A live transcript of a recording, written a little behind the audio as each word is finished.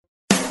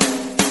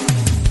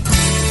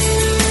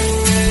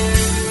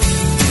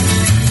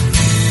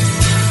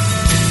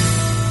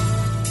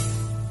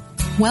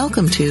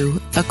Welcome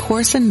to A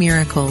Course in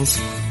Miracles,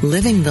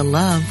 Living the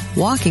Love,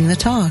 Walking the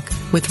Talk,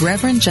 with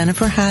Reverend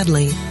Jennifer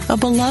Hadley, a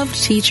beloved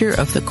teacher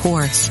of the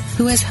Course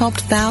who has helped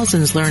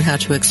thousands learn how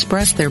to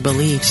express their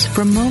beliefs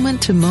from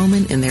moment to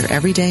moment in their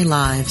everyday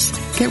lives.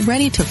 Get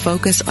ready to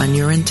focus on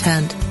your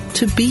intent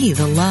to be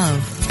the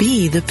love,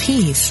 be the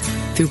peace,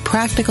 through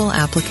practical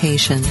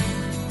application.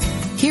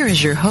 Here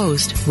is your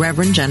host,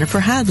 Reverend Jennifer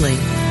Hadley.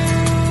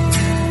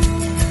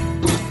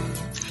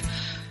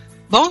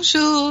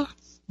 Bonjour.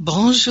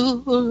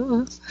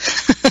 Bonjour.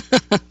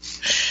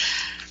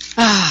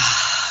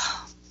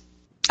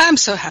 I'm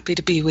so happy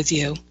to be with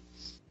you.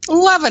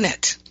 Loving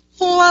it.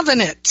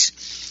 Loving it.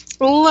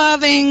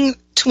 Loving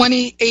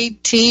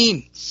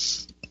 2018.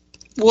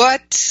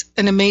 What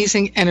an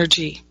amazing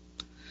energy.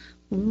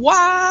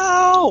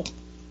 Wow.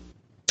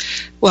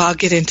 Well, I'll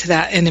get into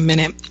that in a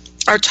minute.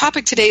 Our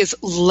topic today is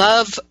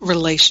love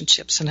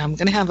relationships, and I'm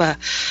going to have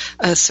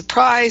a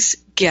surprise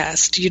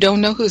guest. You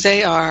don't know who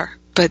they are,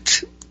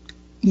 but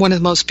one of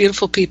the most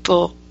beautiful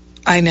people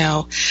I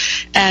know.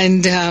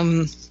 And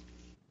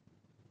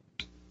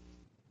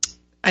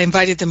I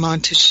invited them on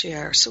to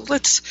share. So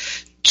let's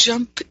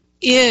jump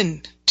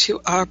in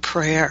to our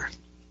prayer.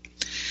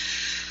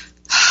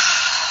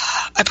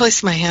 I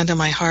place my hand on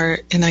my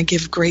heart and I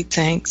give great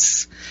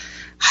thanks.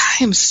 I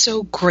am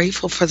so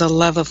grateful for the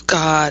love of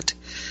God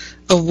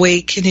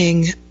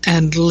awakening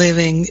and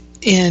living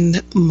in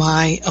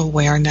my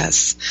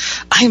awareness.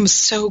 I am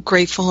so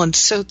grateful and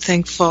so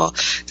thankful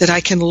that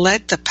I can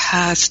let the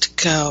past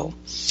go.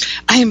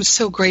 I am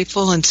so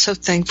grateful and so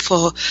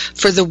thankful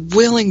for the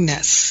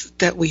willingness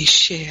that we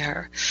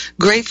share.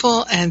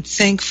 Grateful and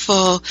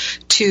thankful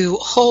to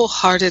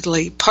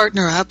wholeheartedly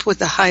partner up with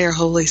the higher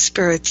Holy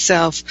Spirit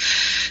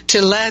self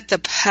to let the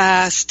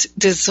past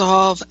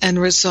dissolve and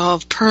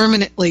resolve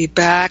permanently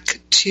back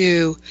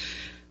to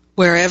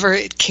wherever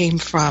it came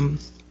from.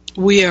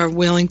 We are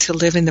willing to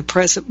live in the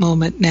present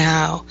moment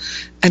now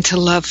and to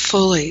love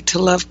fully, to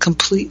love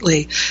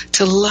completely,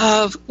 to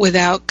love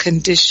without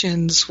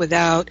conditions,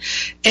 without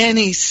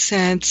any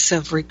sense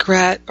of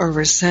regret or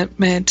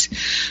resentment.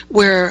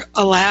 We're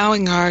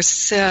allowing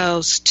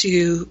ourselves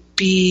to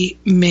be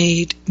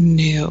made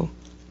new.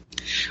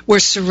 We're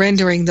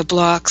surrendering the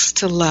blocks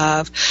to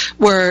love.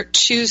 We're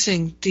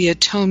choosing the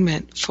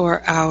atonement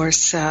for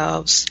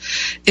ourselves.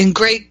 In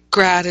great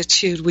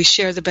gratitude, we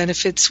share the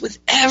benefits with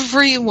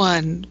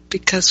everyone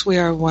because we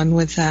are one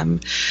with them.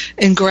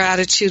 In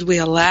gratitude, we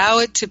allow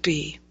it to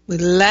be. We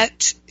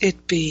let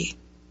it be.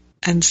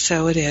 And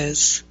so it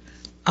is.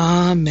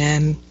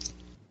 Amen.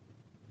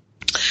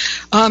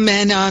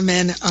 Amen,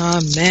 amen,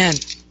 amen.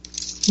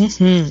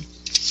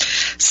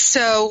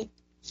 So,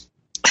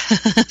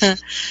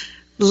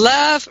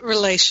 love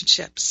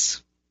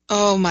relationships.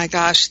 Oh my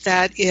gosh,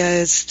 that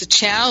is the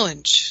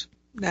challenge.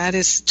 That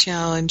is the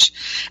challenge.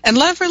 And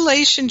love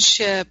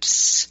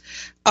relationships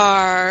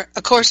are,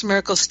 A Course in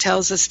Miracles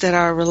tells us that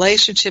our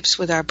relationships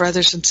with our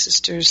brothers and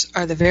sisters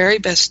are the very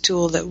best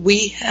tool that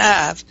we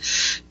have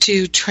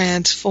to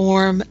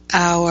transform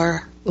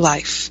our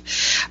life,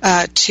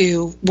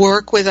 to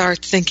work with our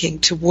thinking,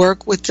 to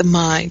work with the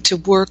mind, to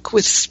work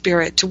with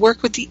spirit, to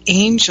work with the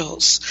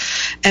angels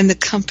and the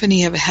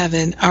company of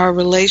heaven. Our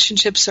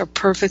relationships are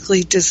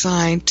perfectly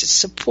designed to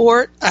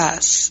support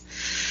us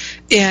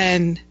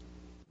in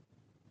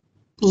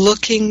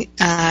looking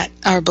at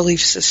our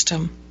belief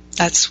system.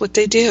 That's what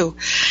they do.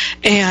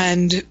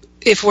 And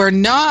if we're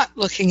not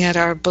looking at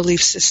our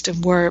belief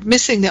system, we're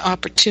missing the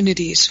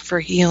opportunities for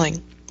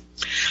healing.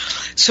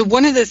 So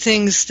one of the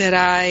things that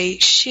I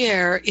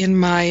share in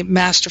my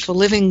Masterful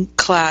Living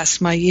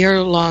class, my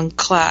year-long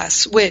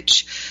class,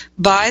 which,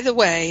 by the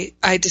way,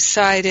 I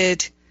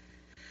decided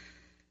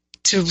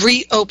to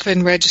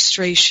reopen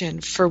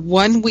registration for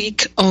 1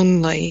 week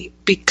only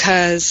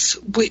because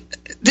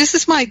this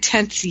is my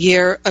 10th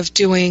year of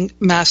doing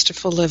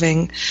Masterful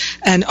Living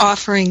and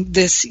offering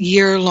this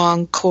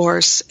year-long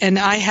course, and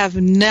I have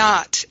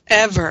not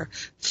ever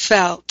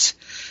felt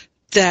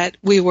that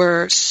we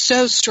were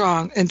so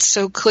strong and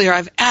so clear.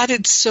 I've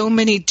added so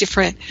many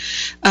different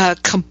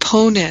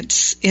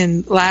components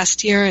in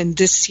last year and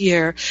this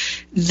year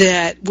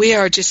that we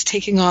are just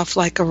taking off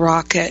like a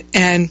rocket.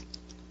 And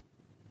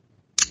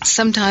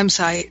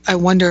sometimes I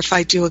wonder if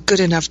I do a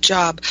good enough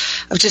job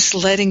of just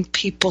letting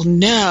people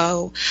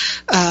know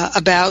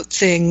about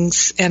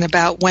things and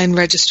about when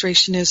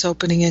registration is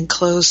opening and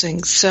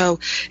closing.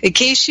 So in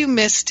case you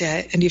missed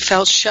it and you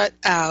felt shut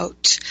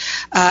out,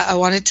 I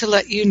wanted to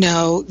let you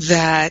know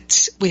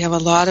that we have a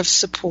lot of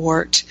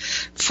support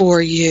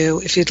for you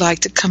if you'd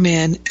like to come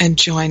in and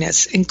join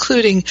us,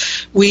 including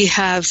we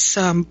have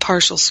some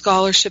partial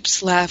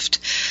scholarships left,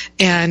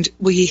 and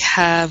we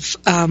have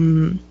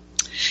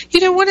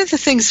one of the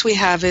things we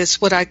have is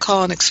what I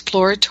call an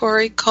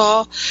exploratory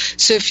call.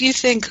 So if you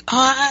think,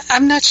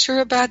 I'm not sure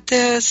about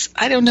this,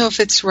 I don't know if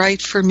it's right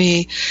for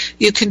me,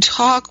 you can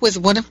talk with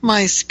one of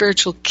my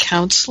spiritual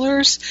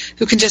counselors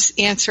who can just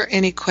answer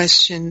any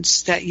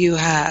questions that you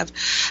have.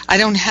 I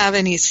don't have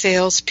any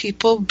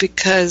salespeople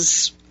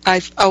because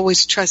I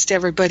always trust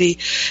everybody,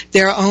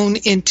 their own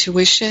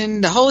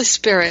intuition. The Holy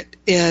Spirit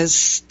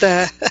is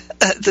the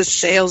the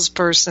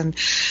salesperson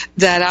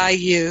that I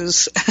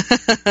use.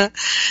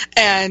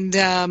 And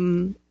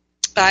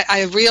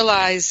I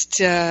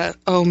realized,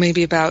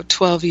 maybe about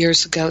 12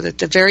 years ago, that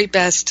the very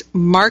best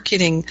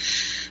marketing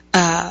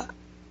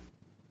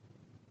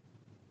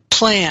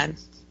plan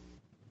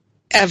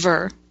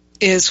ever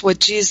is what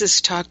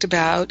Jesus talked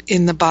about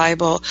in the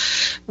Bible,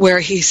 where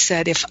he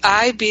said, if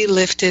I be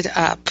lifted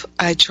up,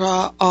 I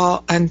draw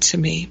all unto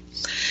me.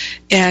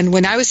 And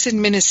when I was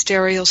in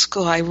ministerial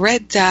school, I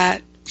read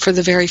that for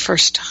the very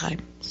first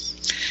time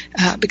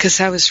because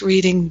I was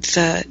reading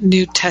the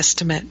New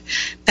Testament.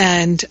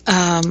 And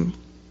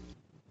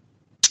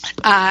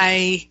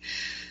I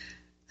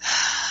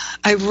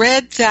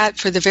read that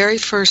for the very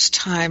first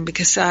time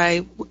because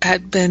I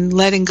had been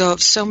letting go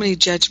of so many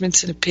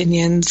judgments and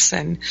opinions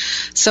and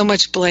so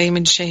much blame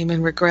and shame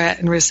and regret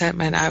and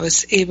resentment. I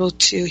was able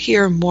to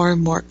hear more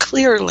and more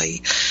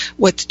clearly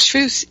what the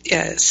truth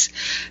is.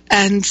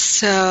 And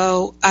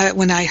so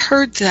when I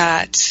heard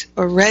that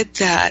or read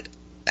that,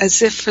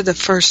 as if for the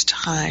first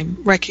time,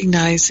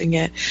 recognizing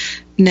it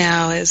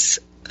now as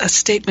a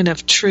statement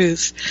of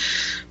truth,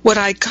 what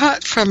I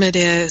got from it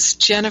is,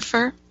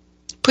 Jennifer,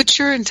 put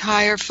your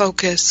entire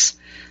focus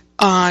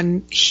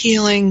on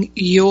healing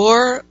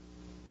your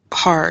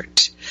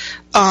heart,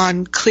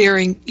 on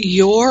clearing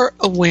your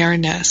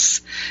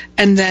awareness,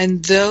 and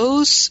then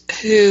those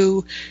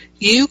who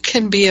you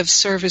can be of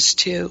service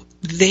to,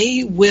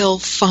 they will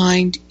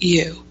find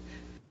you.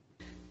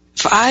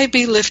 If I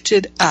be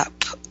lifted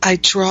up, I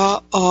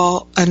draw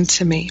all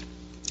unto me.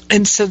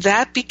 And so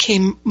that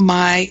became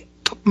my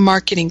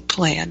marketing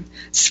plan.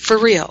 It's for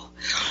real.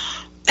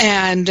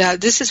 And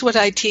this is what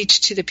I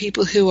teach to the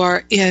people who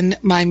are in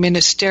my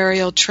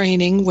ministerial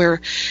training.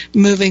 We're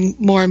moving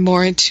more and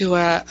more into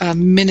a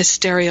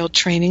ministerial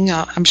training.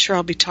 I'm sure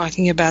I'll be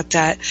talking about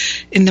that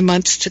in the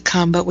months to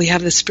come, but we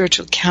have the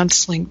spiritual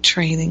counseling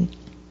training.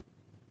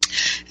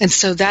 And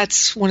so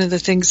that's one of the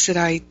things that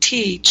I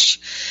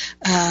teach,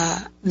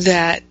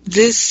 that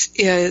this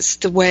is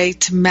the way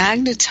to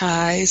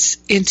magnetize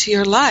into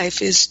your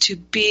life, is to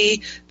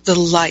be the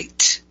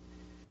light.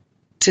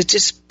 To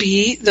just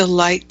be the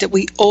light that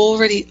we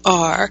already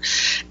are.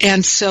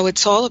 And so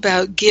it's all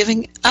about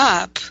giving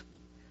up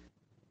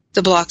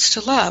the blocks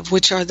to love,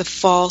 which are the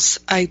false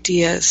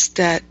ideas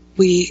that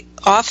we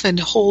often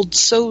hold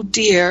so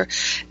dear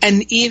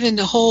and even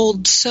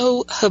hold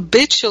so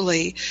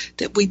habitually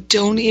that we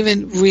don't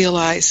even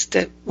realize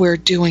that we're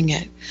doing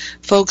it.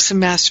 Folks in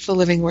Masterful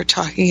Living were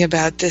talking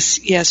about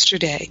this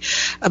yesterday,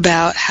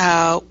 about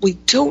how we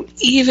don't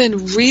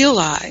even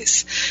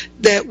realize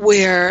that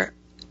we're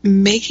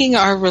making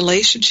our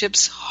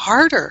relationships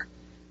harder.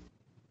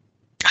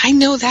 I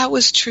know that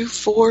was true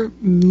for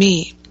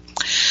me.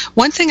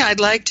 One thing I'd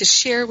like to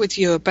share with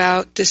you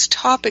about this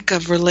topic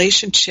of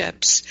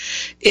relationships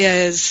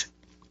is,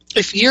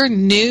 if you're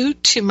new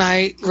to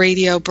my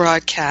radio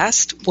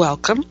broadcast,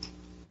 welcome.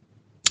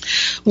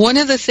 One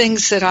of the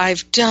things that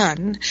I've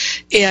done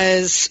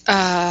is,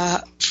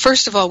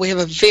 first of all, we have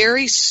a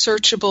very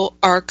searchable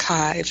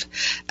archive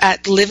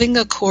at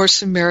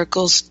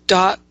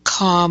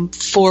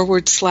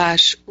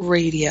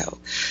livingacourseinamiracles.com/radio.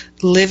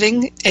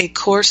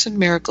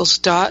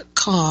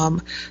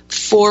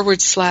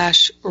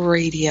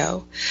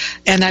 livingacourseinamiracles.com/radio.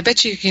 And I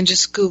bet you can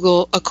just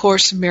Google A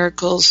Course in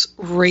Miracles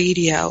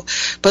Radio.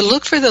 But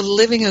look for the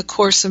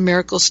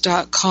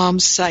livingacourseinamiracles.com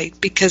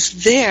site, because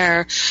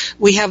there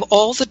we have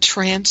all the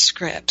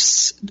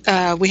transcripts.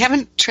 We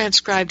haven't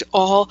transcribed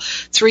all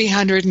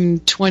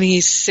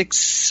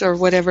 326 or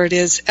whatever it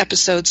is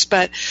episodes,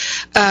 but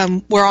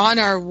we're on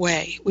our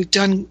way. We've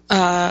done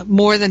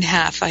more than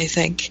half, I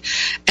think,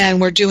 and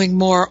we're doing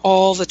more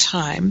all the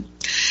time.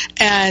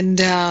 And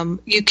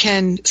you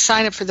can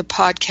sign up for the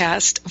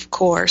podcast, of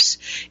course.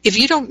 If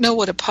you don't know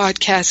what a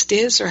podcast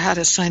is or how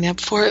to sign up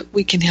for it,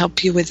 we can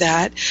help you with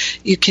that.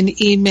 You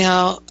can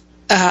email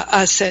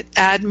us at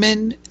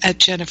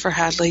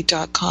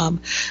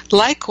admin@jenniferhadley.com.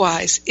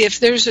 Likewise, if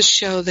there's a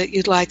show that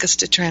you'd like us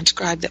to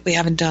transcribe that we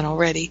haven't done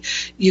already,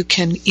 you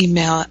can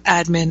email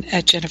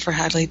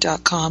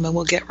admin@jenniferhadley.com and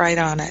we'll get right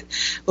on it.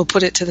 We'll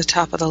put it to the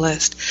top of the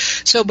list.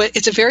 But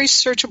it's a very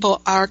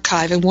searchable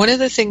archive, and one of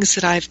the things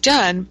that I've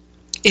done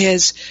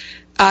is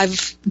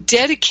I've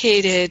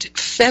dedicated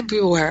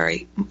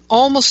February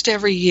almost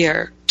every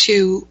year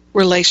to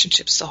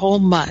relationships, the whole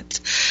month.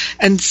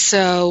 And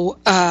so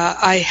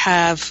I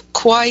have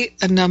quite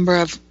a number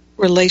of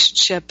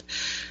relationship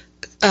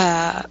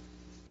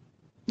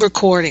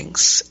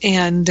recordings,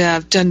 and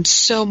I've done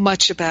so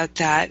much about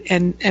that.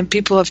 And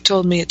people have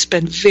told me it's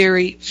been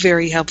very,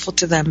 very helpful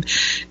to them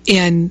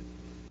in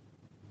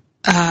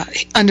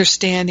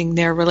understanding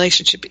their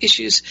relationship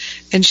issues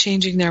and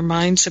changing their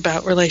minds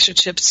about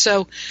relationships.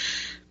 So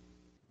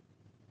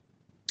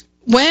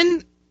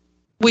when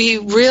we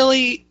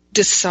really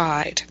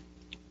decide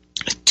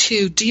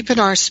to deepen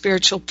our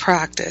spiritual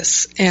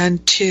practice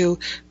and to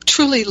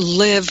truly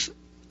live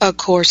A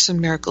Course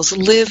in Miracles,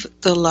 live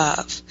the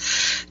love,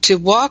 to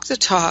walk the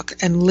talk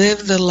and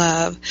live the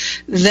love,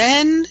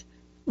 then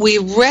we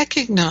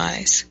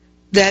recognize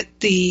that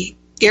the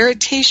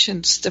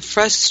irritations, the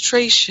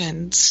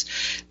frustrations,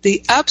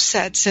 the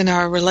upsets in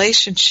our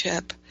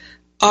relationship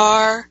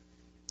are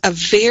a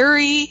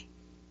very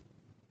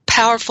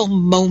powerful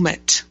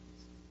moment.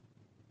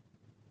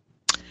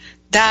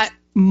 That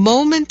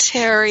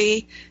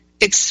momentary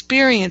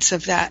experience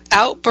of that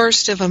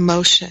outburst of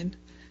emotion,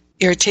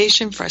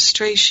 irritation,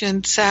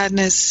 frustration,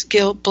 sadness,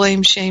 guilt,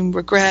 blame, shame,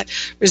 regret,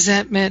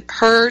 resentment,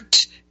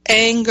 hurt,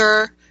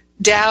 anger,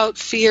 doubt,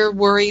 fear,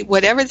 worry,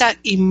 whatever that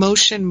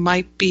emotion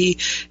might be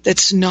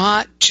that's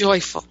not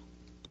joyful,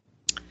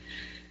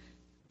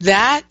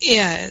 that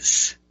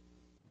is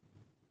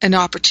an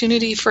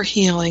opportunity for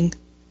healing.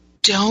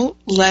 Don't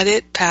let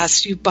it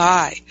pass you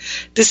by.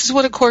 This is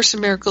what A Course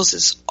in Miracles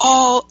is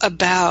all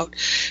about.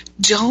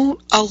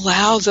 Don't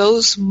allow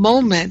those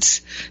moments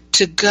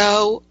to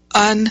go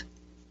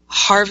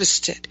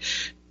unharvested.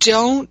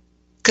 Don't,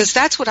 because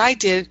that's what I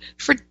did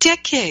for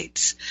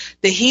decades.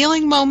 The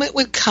healing moment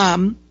would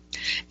come,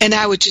 and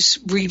I would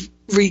just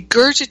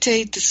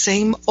regurgitate the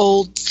same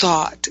old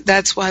thought.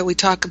 That's why we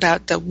talk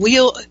about the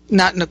wheel,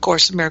 not in A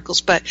Course in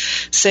Miracles, but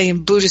say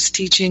in Buddhist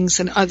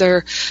teachings and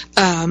other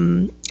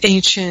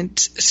ancient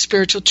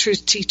spiritual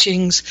truth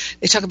teachings,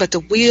 they talk about the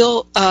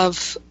wheel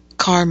of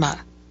karma,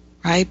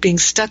 right? Being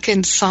stuck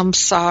in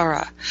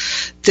samsara,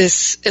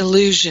 this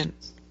illusion.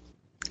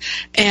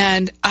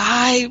 And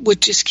I would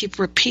just keep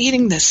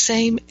repeating the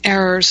same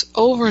errors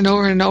over and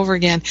over and over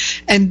again.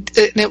 And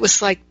it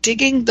was like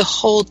digging the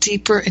hole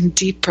deeper and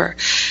deeper.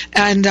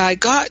 And I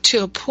got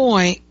to a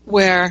point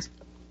where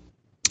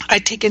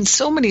I'd taken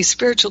so many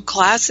spiritual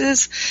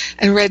classes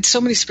and read so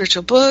many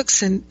spiritual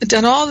books and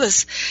done all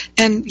this.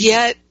 And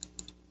yet,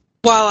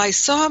 while I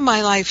saw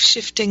my life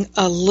shifting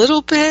a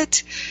little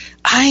bit,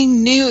 I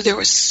knew there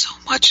was so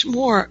much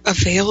more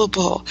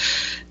available.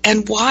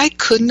 And why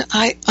couldn't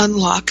I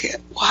unlock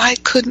it? Why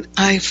couldn't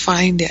I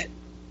find it?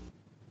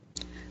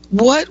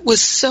 What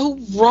was so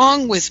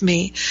wrong with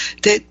me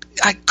that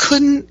I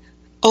couldn't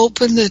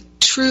open the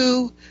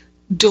true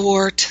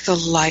door to the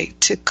light,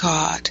 to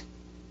God?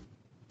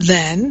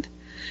 Then,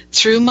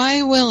 through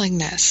my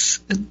willingness,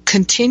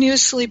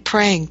 continuously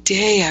praying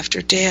day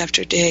after day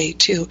after day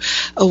to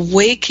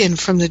awaken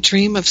from the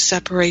dream of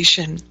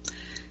separation,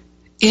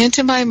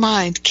 into my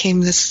mind came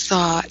this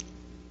thought: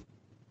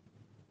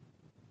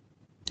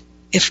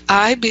 if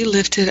I be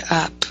lifted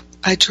up,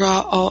 I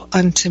draw all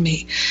unto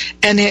me.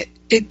 And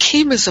it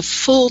came as a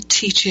full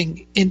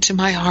teaching into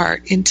my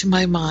heart, into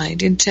my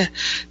mind, into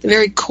the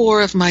very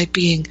core of my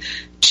being.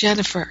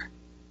 Jennifer,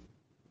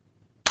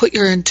 put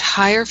your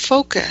entire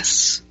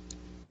focus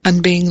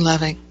on being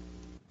loving.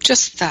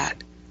 Just that.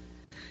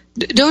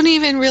 Don't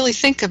even really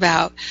think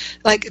about,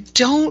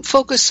 don't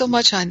focus so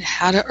much on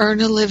how to earn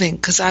a living,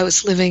 because I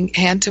was living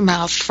hand to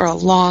mouth for a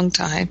long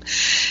time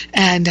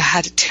and I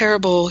had a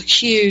terrible,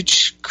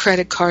 huge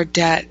credit card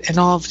debt and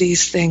all of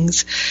these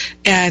things.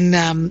 And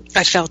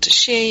I felt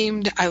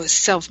ashamed. I was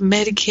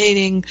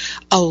self-medicating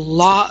a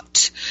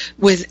lot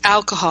with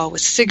alcohol, with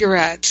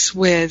cigarettes,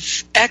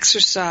 with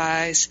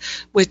exercise,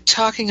 with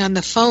talking on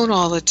the phone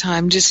all the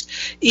time, just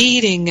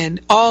eating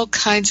and all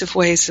kinds of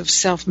ways of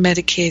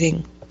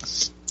self-medicating.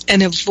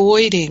 And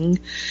avoiding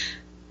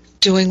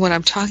doing what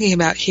I'm talking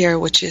about here,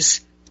 which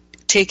is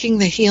taking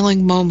the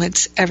healing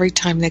moments every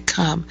time they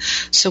come.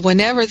 So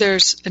whenever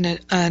there's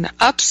an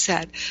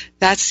upset,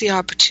 that's the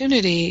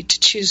opportunity to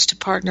choose to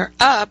partner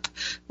up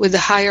with the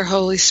higher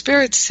Holy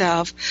Spirit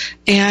self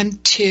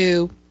and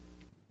to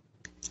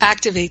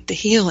activate the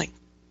healing.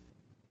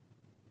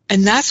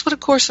 And that's what A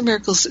Course in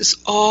Miracles is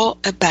all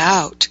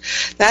about.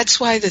 That's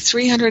why the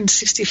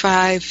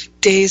 365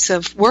 days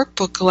of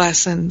workbook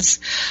lessons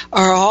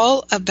are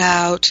all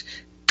about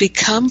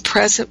become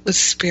present with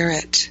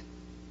Spirit.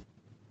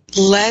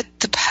 Let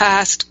the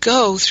past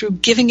go through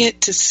giving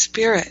it to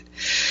Spirit.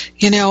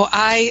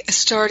 I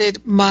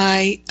started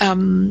my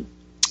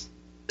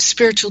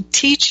spiritual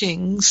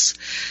teachings,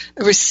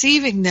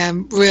 receiving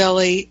them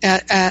really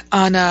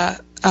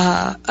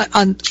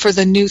for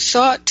the New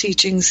Thought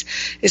teachings.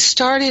 It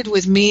started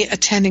with me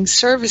attending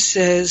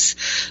services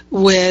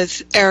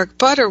with Eric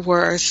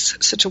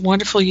Butterworth, such a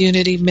wonderful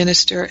unity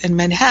minister in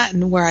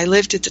Manhattan, where I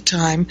lived at the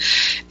time.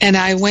 And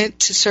I went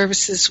to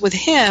services with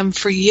him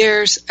for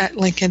years at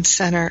Lincoln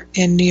Center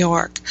in New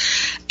York.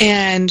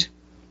 And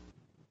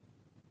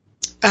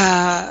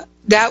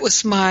that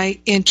was my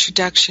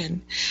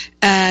introduction,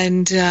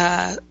 and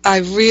I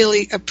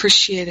really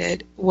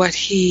appreciated what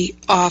he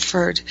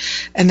offered,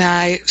 and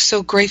I'm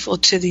so grateful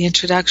to the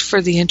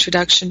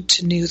introduction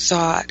to New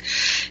Thought.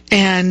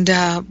 And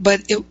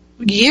but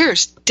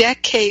years,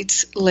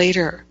 decades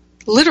later,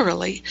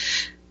 literally,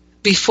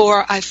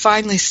 before I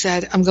finally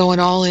said, I'm going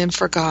all in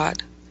for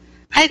God.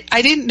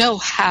 I didn't know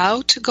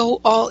how to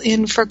go all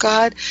in for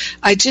God.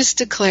 I just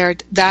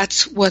declared,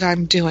 that's what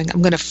I'm doing.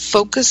 I'm going to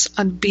focus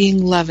on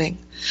being loving.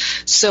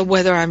 So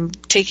whether I'm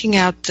taking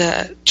out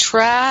the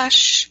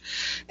trash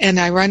and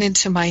I run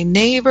into my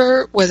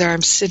neighbor, whether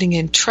I'm sitting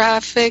in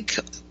traffic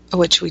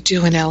which we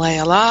do in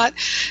LA a lot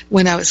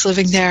when I was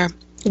living there,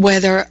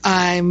 whether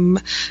I'm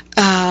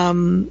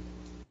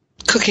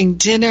cooking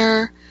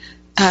dinner,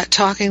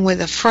 talking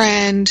with a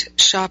friend,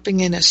 shopping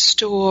in a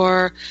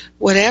store,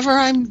 whatever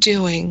I'm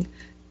doing,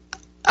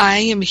 I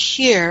am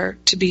here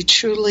to be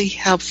truly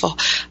helpful.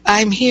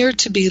 I'm here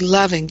to be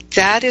loving.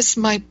 That is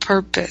my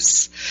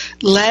purpose.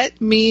 Let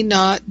me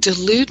not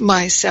delude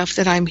myself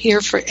that I'm here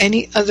for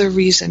any other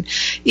reason.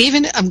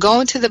 Even I'm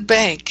going to the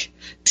bank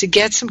to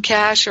get some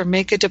cash or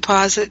make a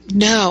deposit.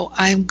 No,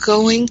 I'm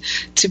going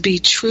to be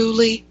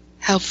truly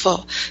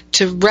helpful,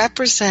 to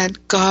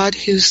represent God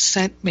who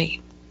sent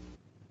me.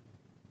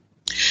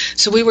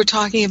 So we were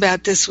talking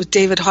about this with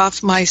David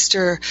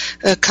Hoffmeister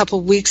a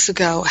couple weeks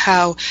ago,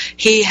 how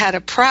he had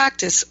a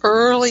practice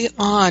early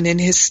on in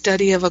his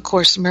study of A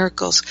Course in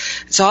Miracles.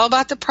 It's all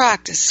about the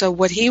practice. So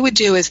what he would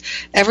do is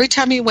every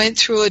time he went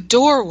through a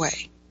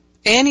doorway,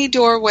 any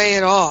doorway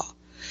at all,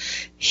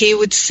 he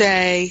would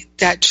say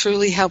that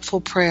truly helpful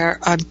prayer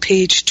on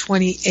page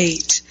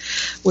 28,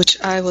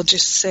 which I will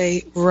just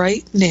say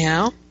right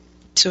now.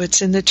 So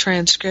it's in the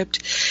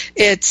transcript.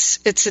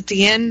 It's at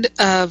the end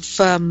of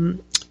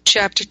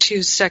Chapter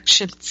 2,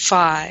 Section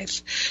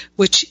 5,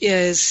 which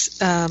is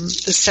the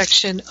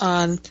section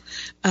on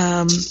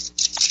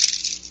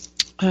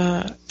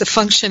the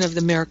function of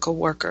the miracle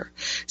worker.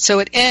 So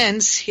it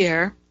ends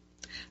here.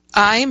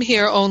 I am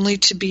here only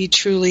to be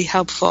truly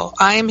helpful.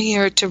 I am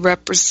here to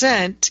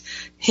represent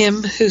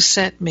him who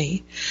sent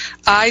me.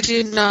 I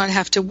do not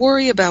have to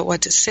worry about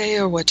what to say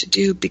or what to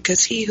do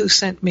because he who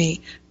sent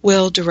me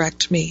will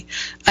direct me.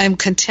 I am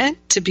content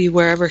to be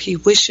wherever he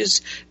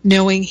wishes,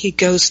 knowing he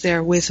goes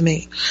there with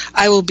me.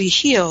 I will be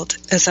healed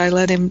as I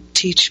let him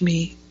teach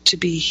me to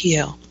be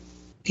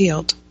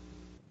healed.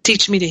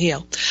 Teach me to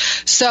heal.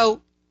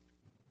 So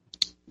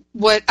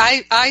what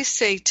I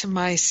say to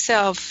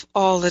myself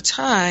all the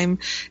time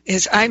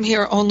is I'm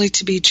here only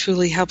to be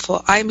truly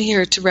helpful. I'm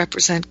here to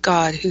represent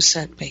God who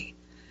sent me,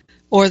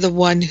 or the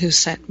one who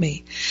sent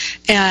me.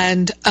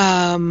 And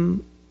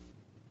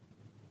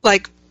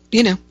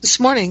this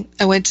morning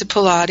I went to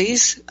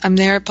Pilates. I'm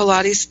there at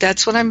Pilates.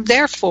 That's what I'm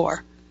there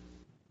for.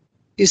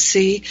 You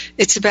see,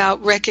 it's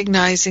about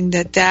recognizing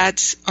that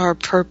that's our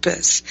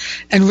purpose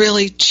and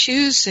really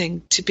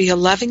choosing to be a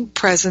loving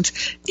presence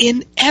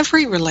in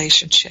every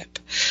relationship.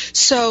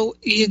 So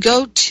you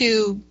go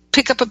to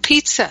pick up a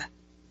pizza.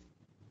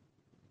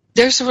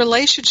 There's a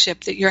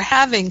relationship that you're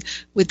having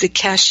with the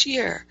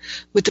cashier,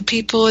 with the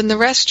people in the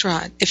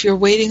restaurant. If you're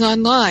waiting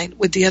online,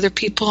 with the other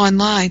people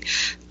online.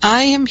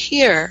 I am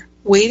here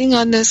waiting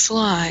on this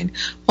line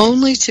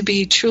only to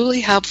be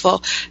truly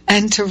helpful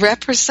and to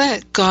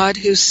represent God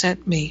who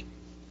sent me.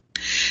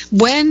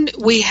 When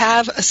we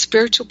have a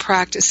spiritual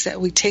practice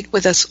that we take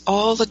with us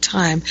all the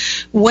time,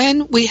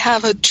 when we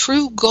have a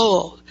true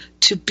goal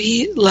to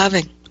be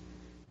loving,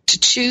 to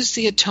choose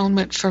the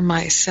atonement for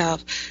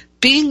myself,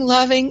 being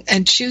loving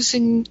and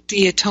choosing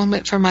the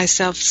atonement for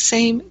myself,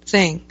 same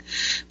thing.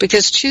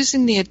 Because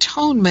choosing the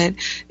atonement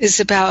is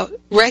about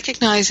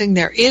recognizing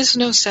there is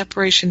no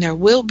separation, there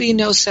will be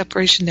no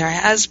separation, there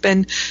has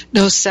been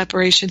no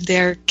separation,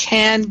 there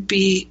can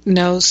be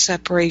no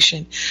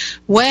separation.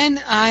 When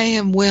I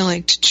am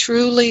willing to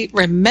truly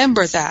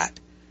remember that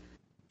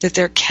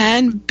there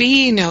can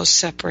be no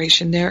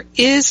separation, there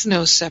is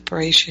no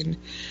separation,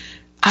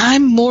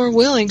 I'm more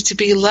willing to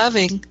be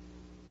loving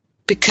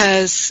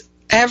because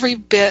every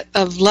bit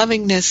of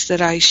lovingness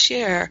that I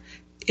share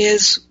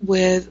is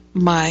with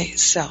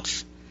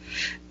myself.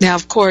 Now,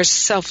 of course,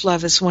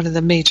 self-love is one of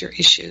the major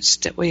issues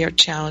that we are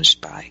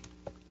challenged by.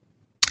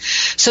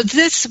 So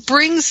this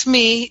brings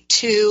me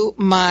to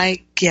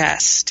my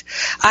guest.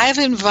 I've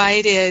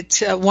invited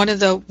one of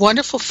the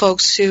wonderful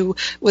folks who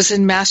was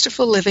in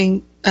Masterful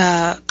Living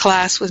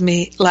class with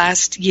me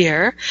last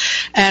year,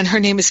 and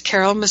her name is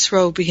Carol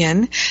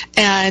Masrobian.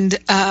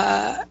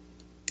 And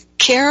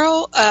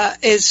Carol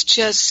is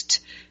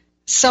just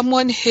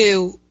someone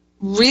who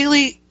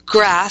really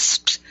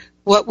grasped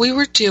what we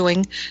were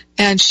doing,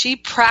 and she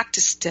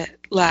practiced it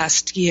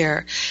last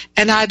year.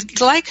 And I'd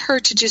like her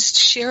to just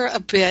share a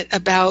bit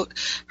about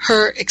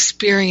her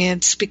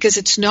experience, because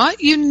it's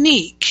not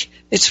unique.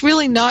 It's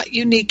really not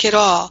unique at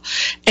all.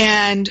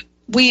 And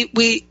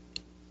we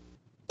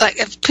like,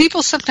 if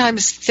people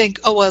sometimes think,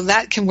 oh, well,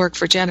 that can work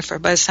for Jennifer,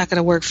 but it's not going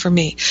to work for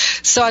me.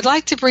 So I'd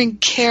like to bring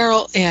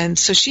Carol in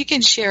so she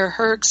can share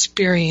her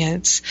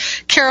experience.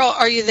 Carol,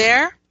 are you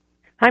there?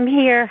 I'm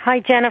here. Hi,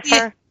 Jennifer.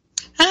 Yeah.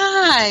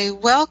 Hi,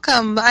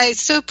 welcome. I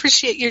so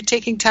appreciate your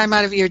taking time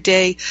out of your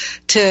day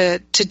to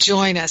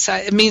join us.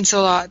 It means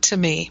a lot to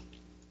me.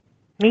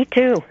 Me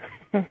too.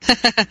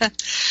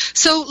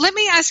 So let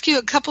me ask you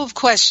a couple of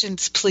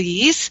questions,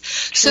 please.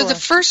 Sure. So the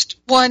first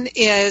one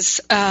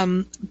is,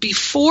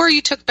 before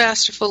you took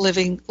Masterful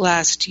Living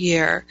last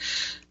year,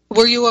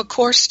 were you a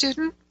course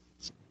student?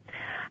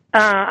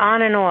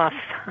 On and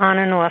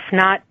off,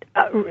 not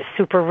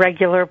super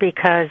regular,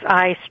 because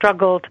I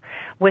struggled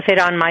with it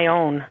on my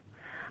own.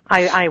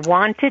 I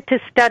wanted to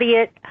study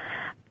it.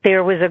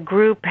 There was a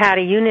group at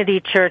a Unity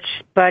church,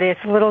 but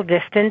it's a little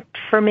distant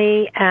for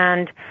me,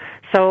 and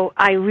So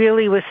I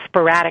really was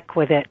sporadic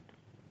with it.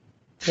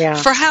 Yeah.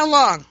 For how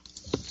long?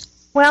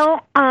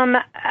 Well,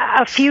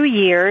 a few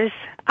years.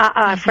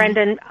 A friend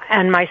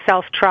and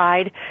myself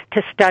tried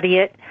to study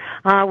it.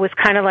 It was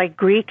kind of like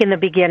Greek in the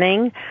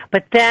beginning,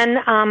 but then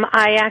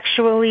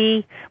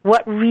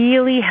what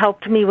really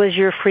helped me was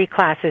your free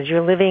classes,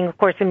 your Living A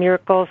Course in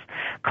Miracles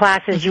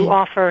classes you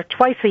offer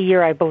twice a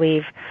year, I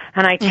believe,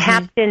 and I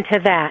tapped into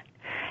that.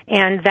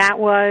 And that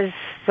was,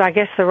 I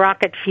guess, the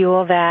rocket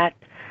fuel that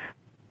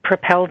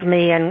propelled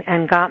me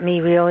and got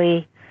me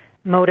really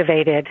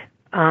motivated.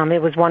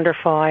 It was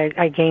wonderful.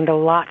 I gained a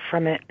lot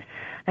from it.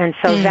 And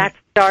so that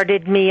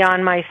started me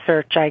on my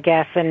search, I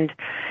guess, and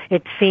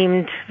it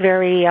seemed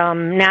very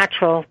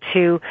natural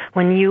to,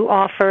 when you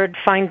offered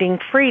Finding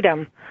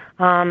Freedom,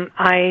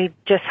 I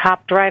just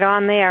hopped right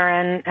on there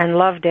and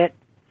loved it.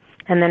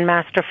 And then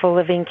Masterful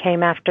Living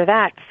came after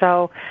that.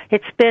 So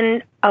it's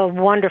been a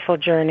wonderful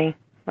journey.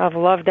 I've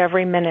loved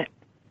every minute.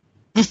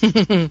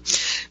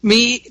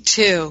 Me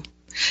too.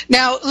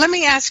 Now, let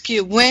me ask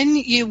you, when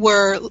you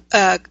were,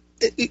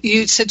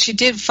 you said you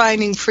did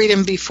Finding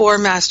Freedom before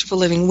Masterful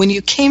Living. When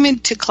you came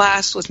into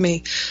class with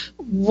me,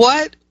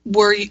 what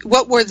were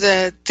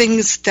the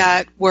things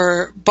that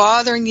were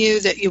bothering you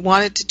that you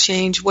wanted to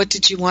change? What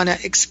did you want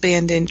to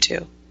expand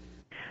into?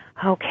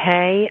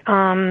 Okay.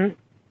 I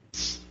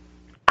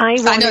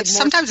know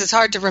sometimes it's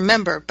hard to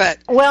remember, but...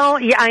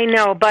 Well, yeah, I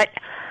know, but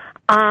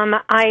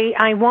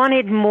I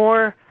wanted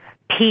more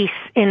peace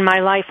in my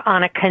life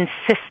on a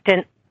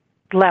consistent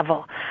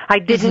level. I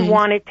didn't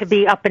want it to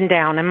be up and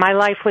down, and my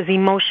life was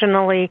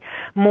emotionally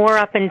more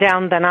up and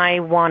down than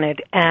I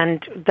wanted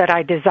and that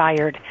I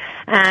desired.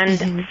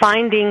 And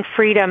Finding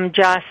Freedom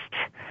just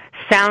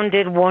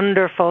sounded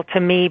wonderful to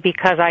me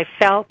because I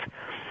felt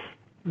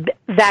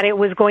that it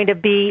was going to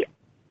be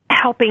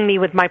helping me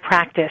with my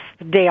practice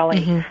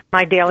daily,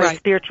 my daily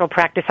spiritual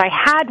practice. I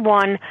had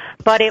one,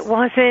 but it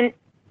wasn't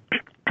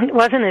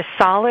as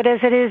solid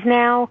as it is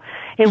now.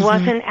 It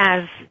wasn't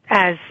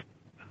as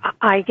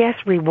I guess,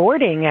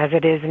 rewarding as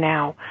it is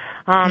now.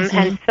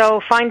 And so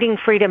Finding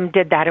Freedom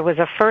did that. It was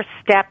a first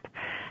step,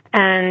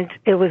 and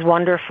it was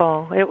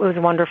wonderful. It was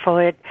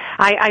wonderful.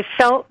 I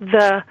felt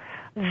the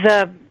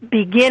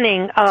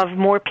beginning of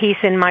more peace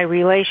in my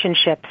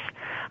relationships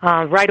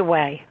right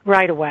away.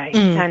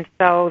 And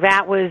so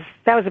that was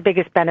the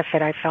biggest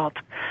benefit I felt.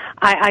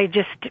 I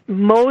just,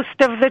 most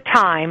of the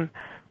time,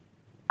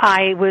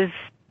 I was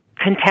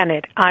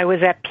contented. I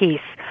was at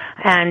peace,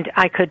 and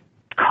I could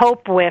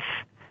cope with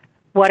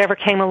whatever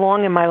came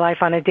along in my life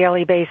on a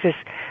daily basis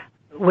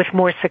with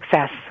more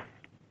success.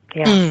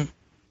 Yeah.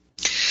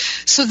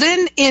 So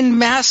then in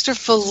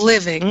Masterful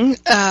Living,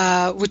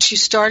 which you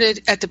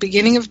started at the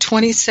beginning of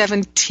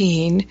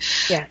 2017,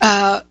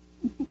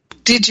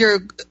 did your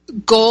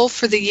goal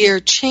for the year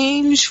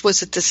change?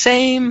 Was it the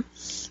same?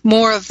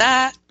 More of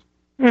that?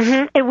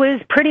 It was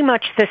pretty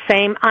much the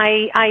same.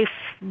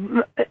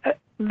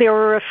 There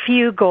were a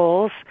few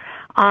goals.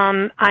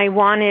 I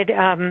wanted...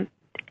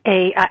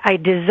 I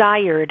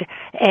desired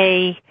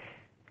a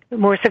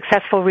more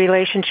successful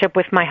relationship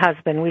with my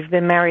husband. We've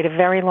been married a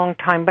very long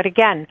time, but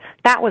again,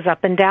 that was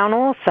up and down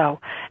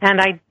also. And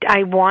I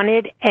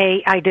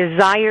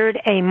desired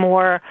a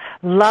more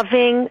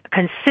loving,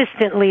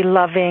 consistently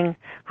loving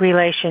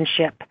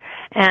relationship.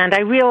 And I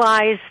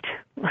realized,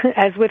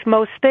 as with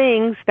most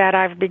things that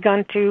I've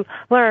begun to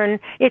learn,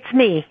 it's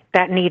me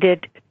that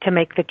needed to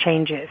make the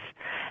changes.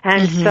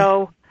 And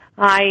so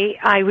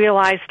I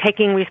realized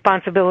taking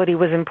responsibility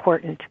was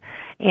important,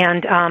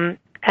 and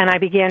I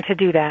began to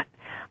do that.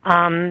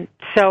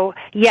 So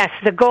yes,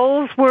 the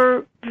goals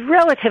were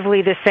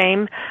relatively the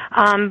same,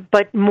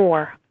 but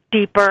more,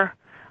 deeper,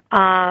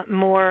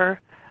 more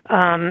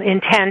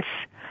intense,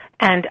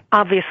 and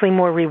obviously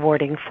more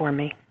rewarding for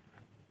me.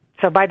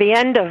 So by the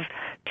end of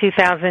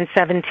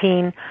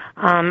 2017,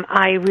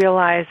 I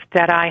realized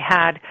that I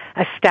had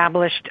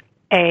established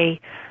a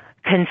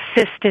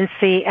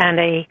consistency and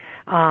a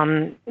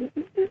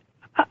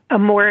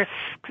more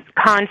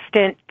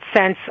constant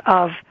sense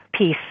of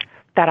peace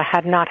that I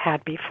had not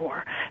had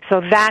before.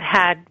 So that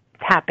had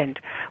happened.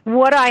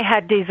 What I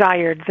had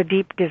desired, the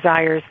deep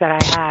desires that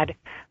I had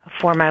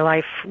for my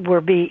life,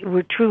 were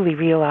truly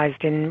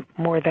realized in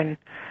more than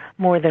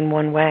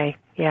one way.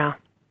 Yeah.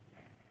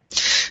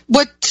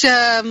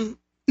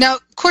 Now,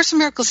 Course in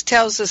Miracles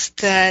tells us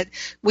that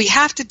we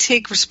have to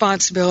take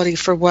responsibility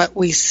for what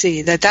we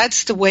see,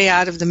 that's the way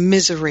out of the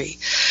misery.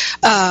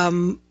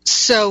 And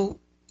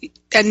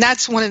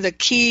that's one of the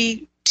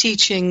key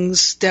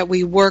teachings that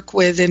we work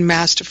with in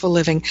Masterful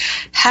Living.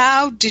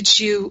 How did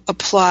you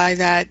apply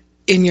that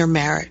in your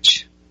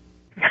marriage?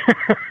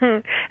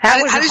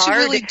 How did you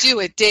really do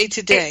it day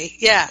to day?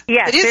 Yes,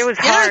 it was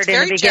hard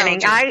in the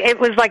beginning.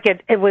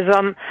 It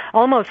was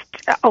almost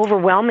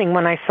overwhelming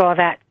when I saw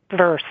that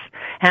verse.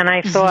 And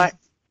I thought,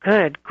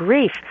 good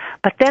grief.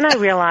 But then I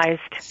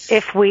realized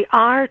if we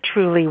are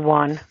truly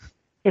one,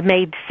 it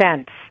made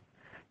sense.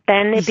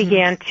 Then it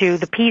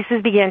the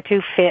pieces began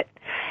to fit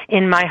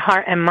in my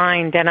heart and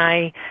mind, and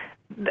I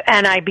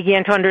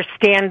began to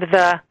understand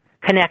the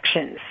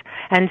connections.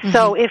 And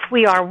so if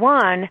we are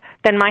one,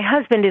 then my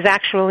husband is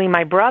actually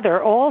my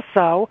brother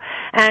also.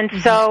 And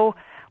so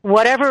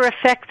whatever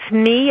affects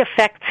me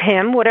affects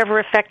him. Whatever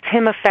affects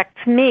him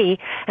affects me.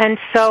 And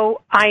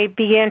so I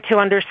began to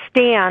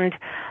understand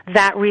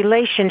that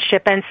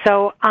relationship. And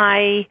so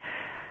I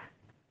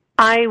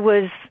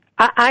was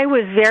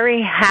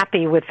very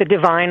happy with the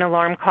divine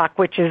alarm clock,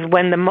 which is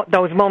when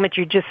those moments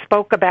you just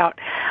spoke about,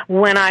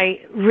 when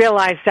I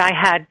realized I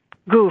had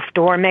goofed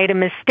or made a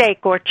mistake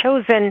or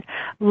chosen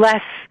a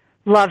less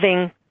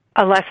loving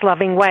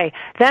way.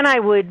 Then I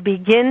would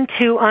begin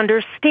to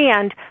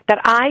understand that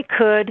I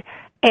could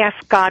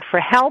ask God for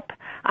help.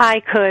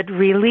 I could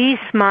release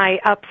my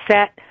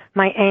upset,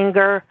 my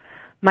anger,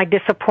 my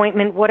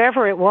disappointment,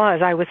 whatever it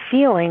was I was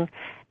feeling,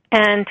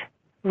 and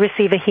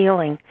receive a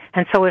healing.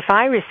 And so if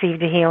I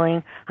received a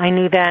healing, I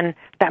knew then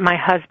that my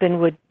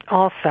husband would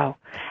also.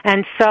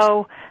 And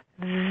so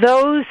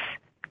those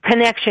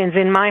connections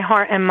in my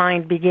heart and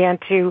mind began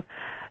to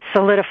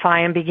solidify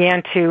and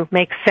began to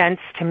make sense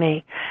to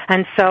me.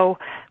 And so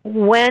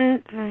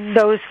when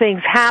those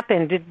things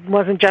happened, it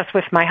wasn't just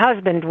with my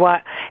husband.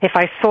 What if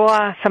I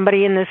saw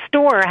somebody in the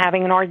store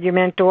having an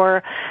argument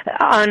or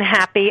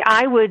unhappy,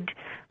 I would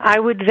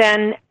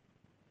then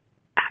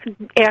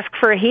ask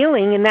for a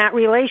healing in that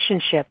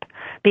relationship,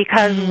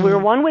 because we're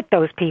one with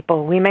those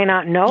people. We may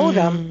not know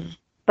them,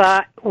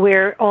 but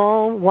we're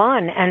all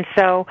one. And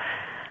so,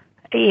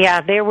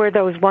 yeah, there were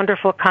those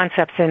wonderful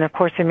concepts in A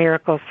Course in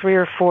Miracles, 3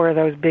 or 4 of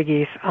those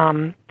biggies,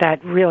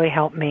 that really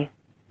helped me.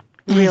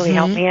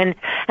 Helped me.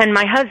 And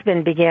my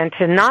husband began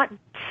to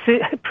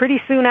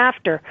pretty soon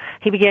after,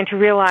 he began to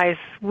realize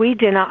we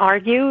did not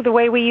argue the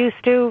way we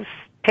used to,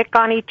 pick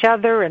on each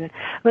other and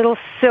little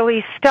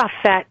silly stuff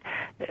that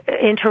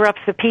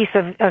interrupts the peace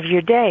of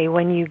your day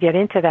when you get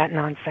into that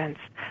nonsense,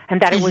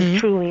 and that it was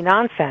truly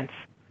nonsense.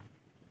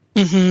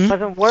 It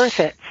wasn't worth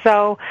it.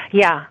 So,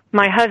 yeah,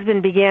 my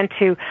husband began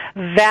to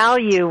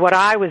value what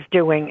I was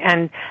doing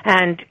and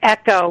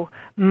echo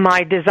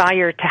my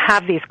desire to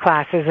have these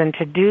classes and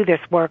to do this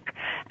work,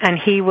 and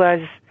he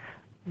was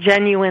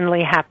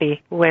genuinely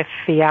happy with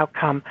the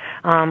outcome.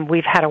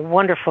 We've had a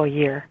wonderful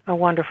year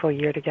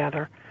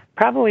together.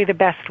 Probably the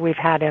best we've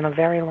had in a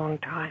very long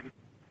time.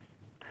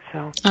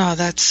 So. Oh,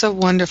 that's so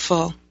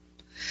wonderful.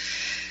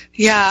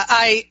 Yeah,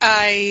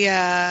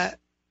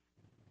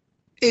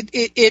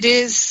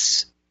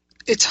 it's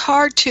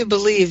hard to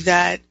believe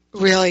that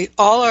really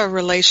all our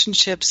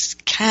relationships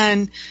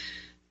can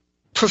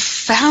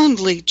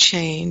profoundly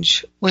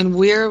change when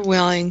we're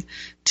willing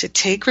to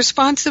take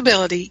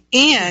responsibility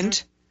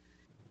and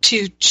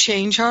to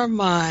change our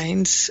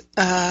minds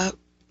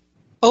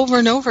over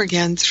and over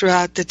again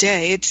throughout the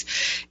day.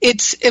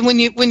 It's and when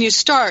you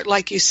start,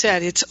 like you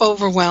said, it's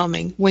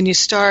overwhelming. When you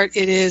start,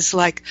 it is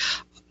like,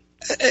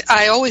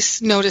 I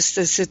always notice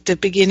this at the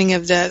beginning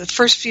of the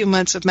first few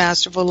months of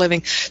Masterful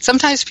Living.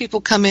 Sometimes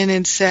people come in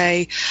and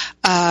say,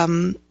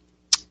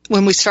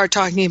 when we start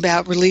talking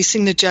about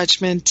releasing the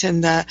judgment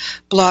and the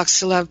blocks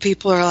to love,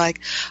 people are like,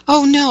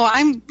 oh no,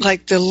 I'm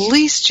like the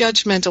least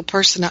judgmental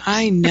person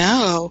I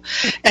know.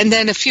 And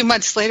then a few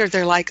months later,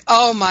 they're like,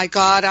 oh my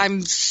God,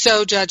 I'm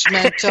so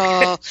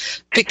judgmental,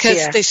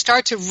 because they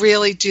start to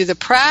really do the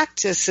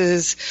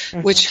practices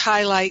which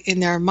highlight in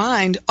their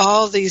mind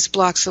all these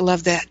blocks of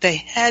love that they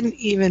hadn't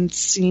even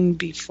seen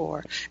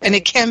before. And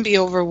it can be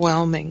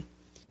overwhelming.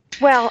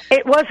 Well,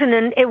 it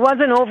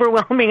wasn't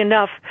overwhelming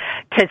enough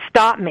to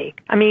stop me.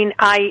 I mean,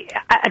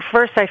 at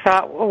first I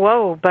thought,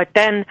 whoa, but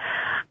then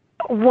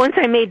once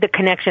I made the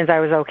connections, I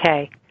was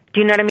okay. Do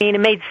you know what I mean?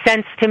 It made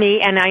sense to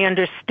me, and I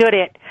understood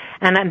it,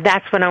 and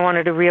that's when I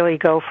wanted to really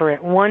go for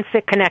it. Once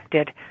it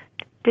connected,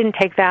 it didn't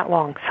take that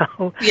long.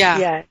 So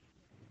yeah.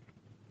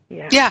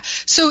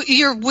 So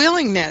your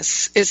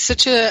willingness is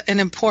such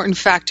an important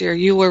factor.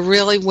 You were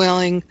really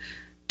willing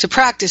to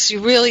practice.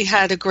 You really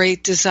had a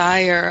great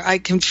desire, I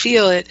can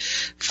feel it,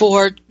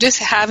 for just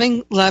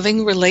having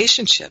loving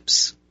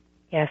relationships.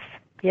 Yes,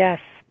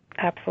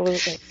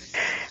 absolutely.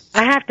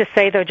 I have to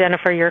say, though,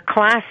 Jennifer, your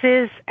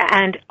classes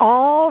and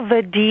all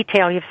the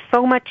detail, you have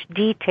so much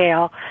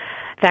detail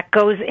that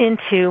goes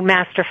into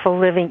Masterful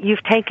Living.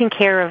 You've taken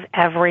care of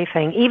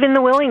everything, even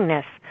the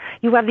willingness.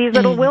 You have these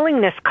little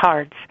willingness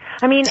cards.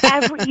 I mean,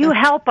 you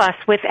help us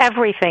with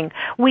everything.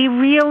 We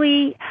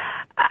really,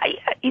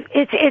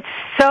 it's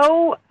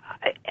so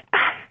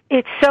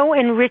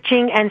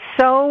enriching and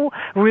so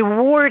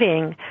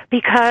rewarding,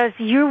 because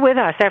you're with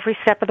us every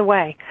step of the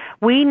way.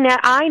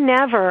 I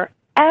never,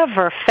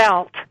 ever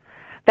felt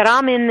that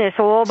I'm in this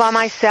all by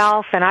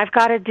myself and I've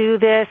got to do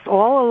this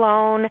all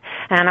alone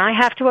and I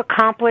have to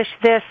accomplish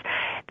this.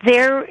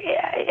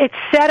 It's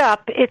set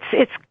up,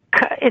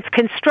 it's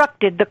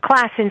constructed, the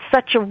class, in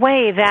such a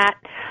way that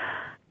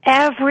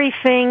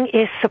everything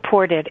is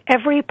supported.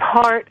 Every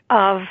part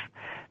of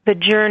the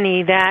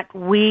journey that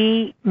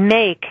we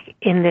make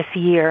in this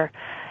year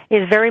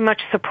is very much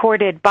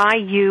supported by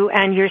you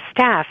and your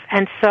staff.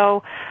 And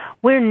so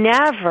we're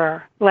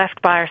never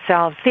left by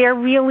ourselves. There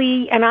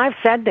really, and I've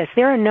said this,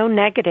 there are no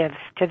negatives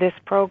to this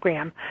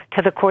program,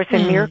 to the Course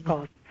in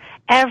Miracles.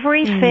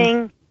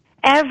 Everything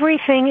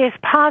everything is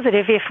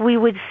positive if we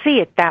would see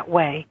it that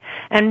way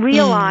and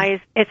realize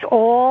it's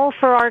all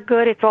for our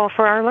good, it's all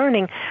for our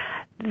learning.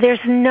 There's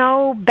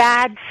no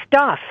bad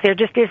stuff. There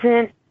just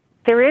isn't.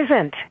 There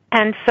isn't.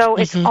 And so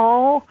it's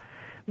all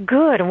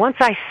good. And once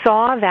I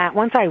saw that,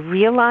 once I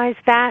realized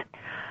that,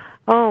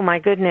 oh my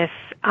goodness,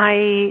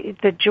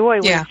 the joy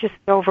was just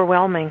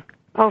overwhelming.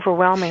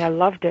 Overwhelming. I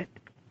loved it.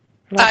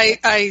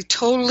 I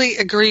totally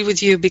agree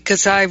with you,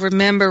 because I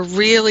remember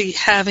really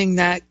having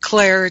that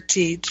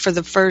clarity for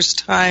the first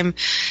time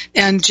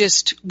and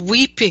just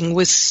weeping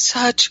with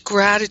such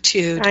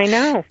gratitude. I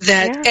know.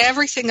 That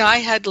everything I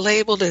had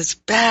labeled as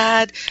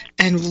bad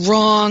and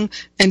wrong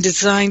and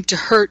designed to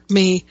hurt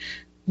me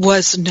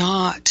was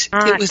not.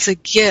 It was a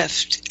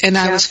gift, and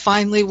I was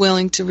finally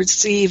willing to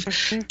receive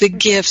the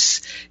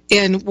gifts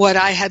in what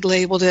I had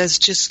labeled as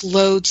just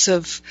loads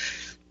of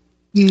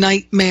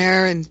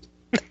nightmare and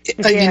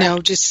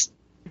just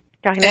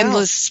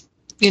endless,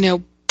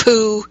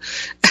 poo.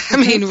 I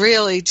mean,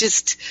 really,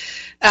 just,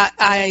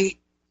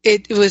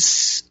 it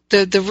was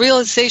the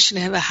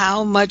realization of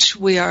how much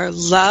we are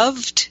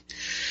loved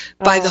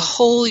by the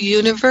whole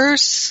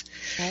universe,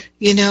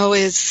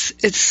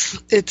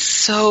 it's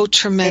so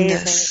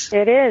tremendous.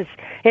 It is.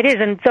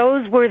 And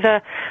those were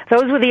the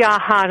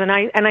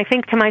ahas. And I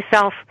think to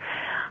myself,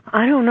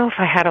 I don't know if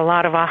I had a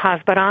lot of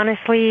ahas, but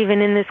honestly,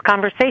 even in this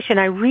conversation,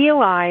 I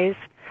realized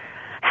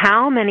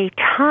how many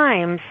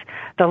times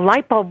the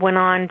light bulb went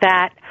on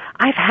that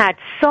I've had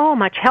so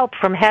much help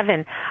from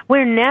heaven. We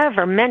were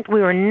never meant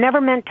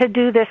to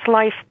do this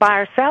life by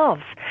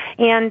ourselves.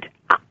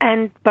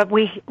 But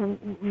we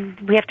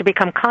have to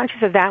become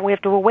conscious of that. We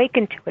have to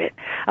awaken to it.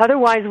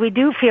 Otherwise, we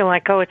do feel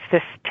like, oh, it's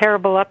this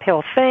terrible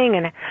uphill thing,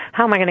 and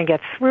how am I going to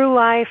get through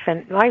life?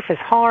 And life is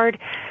hard.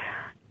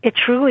 It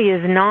truly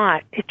is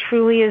not. It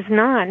truly is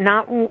not.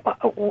 Not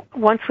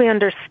once we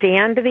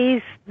understand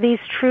these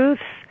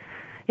truths.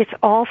 It's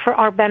all for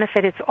our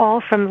benefit. It's all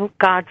from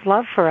God's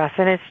love for us,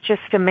 and it's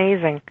just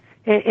amazing.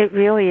 It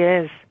really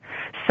is.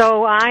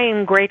 So I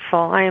am grateful.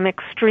 I am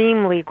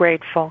extremely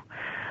grateful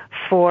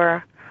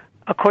for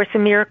A Course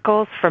in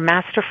Miracles, for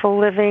Masterful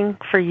Living,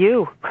 for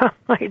you.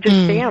 I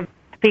just am,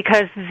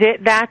 because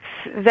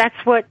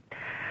that's what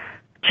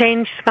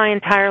changed my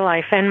entire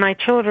life, and my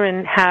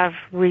children have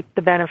reaped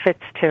the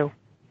benefits too.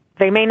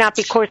 They may not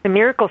be Course in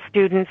Miracles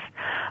students,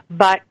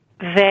 but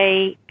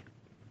they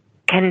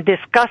can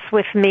discuss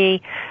with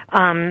me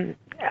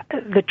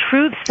the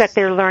truths that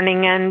they're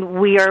learning, and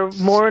we are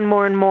more and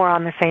more and more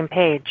on the same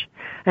page.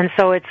 And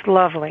so it's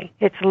lovely.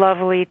 It's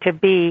lovely to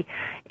be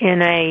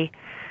in a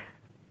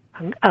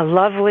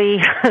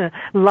lovely,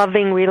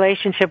 loving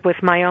relationship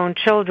with my own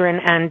children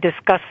and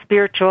discuss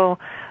spiritual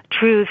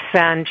truths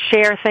and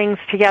share things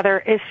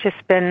together. It's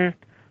just been,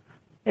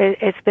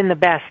 it's been the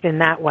best in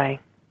that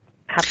way.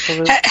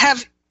 Absolutely.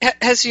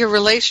 Has your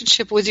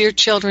relationship with your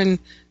children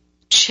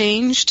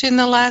changed in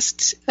the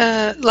last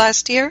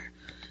year?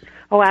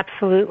 Oh,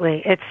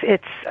 absolutely.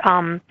 It's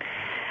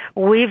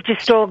we've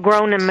just all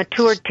grown and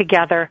matured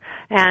together,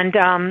 and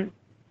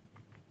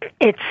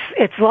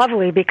it's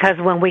lovely, because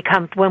when we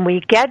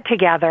get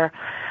together,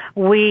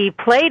 we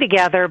play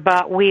together,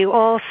 but we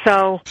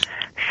also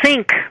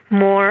think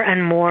more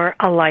and more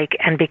alike,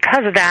 and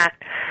because of that,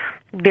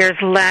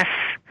 there's less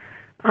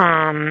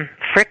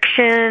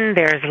friction.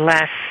 There's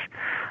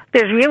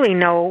really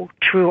no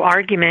true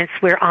arguments.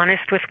 We're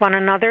honest with one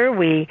another.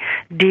 We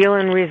deal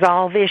and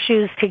resolve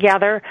issues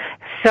together.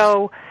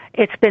 So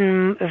it's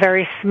been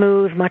very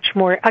smooth, much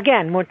more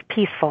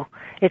peaceful.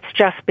 It's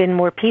just been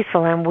more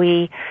peaceful, and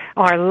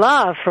our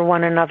love for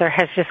one another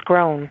has just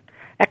grown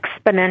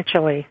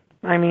exponentially.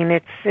 I mean,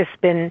 it's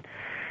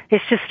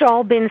just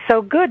all been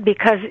so good,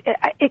 because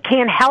it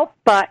can't help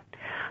but,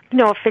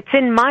 if it's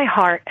in my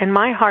heart and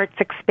my heart's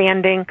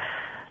expanding,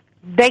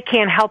 they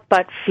can't help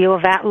but feel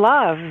that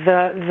love.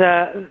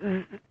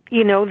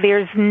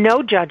 There's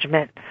no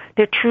judgment.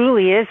 There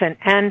truly isn't.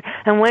 And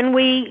when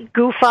we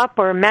goof up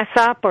or mess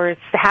up or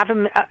have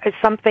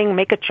something,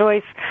 make a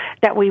choice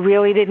that we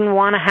really didn't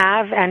want to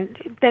have, and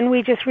then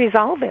we just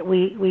resolve it.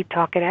 We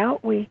talk it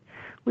out. We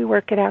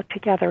work it out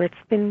together. It's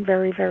been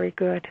very, very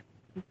good.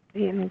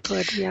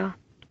 Good, yeah.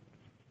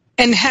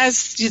 And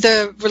has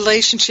the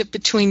relationship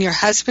between your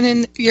husband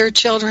and your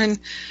children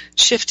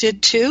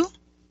shifted too?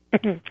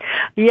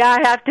 Yeah,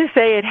 I have to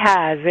say it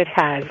has. It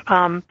has.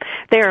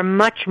 They are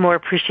much more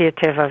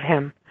appreciative of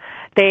him.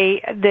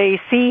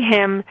 They see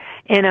him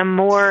in a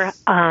more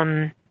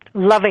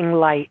loving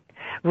light,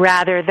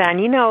 rather than,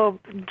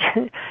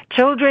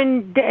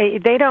 children,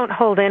 they don't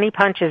hold any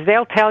punches.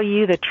 They'll tell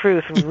you the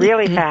truth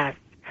really fast.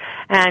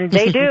 And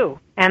they do.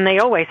 And they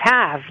always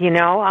have,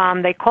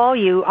 They call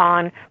you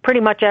on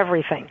pretty much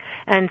everything.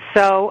 And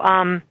so,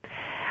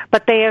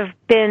 but they have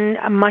been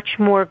much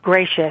more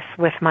gracious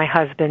with my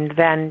husband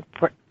than,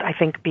 I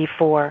think,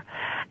 before.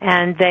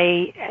 And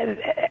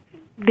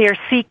they're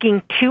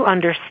seeking to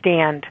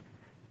understand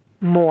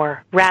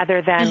more,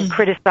 rather than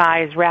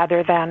criticize,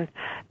 rather than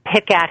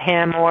pick at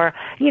him, or,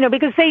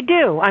 because they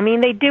do. I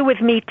mean, they do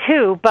with me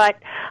too, but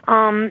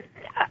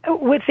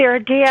with their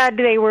dad,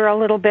 they were a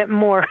little bit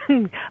more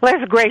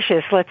less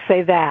gracious, let's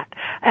say that.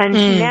 And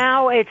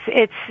now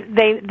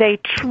they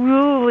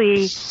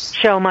truly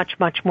show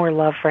much more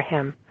love for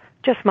him,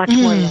 just much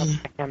more love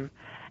for him.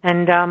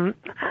 And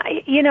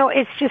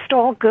it's just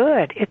all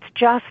good. It's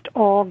just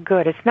all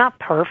good. It's not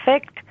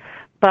perfect,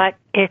 but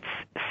it's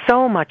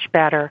so much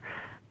better,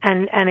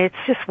 and it's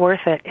just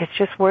worth it. It's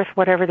just worth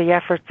whatever the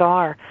efforts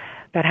are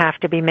that have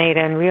to be made.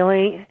 And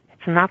really,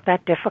 it's not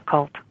that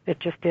difficult. It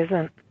just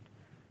isn't.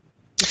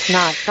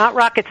 It's not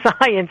rocket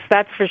science,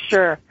 that's for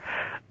sure.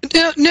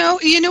 No,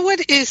 you know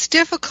what is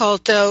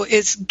difficult, though,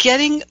 is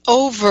getting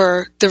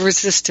over the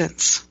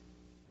resistance.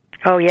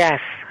 Oh, yes.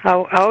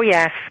 Oh,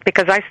 yes,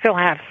 because I still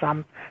have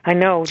some. I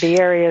know the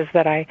areas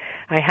that I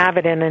have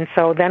it in, and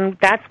so then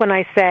that's when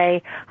I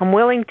say, I'm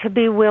willing to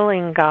be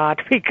willing,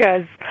 God,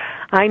 because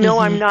I know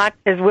I'm not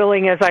as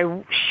willing as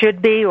I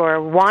should be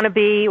or want to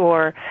be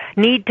or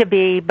need to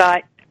be,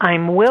 but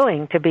I'm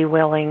willing to be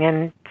willing,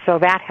 and so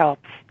that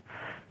helps.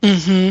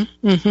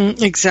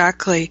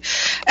 Exactly.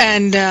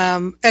 And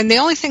the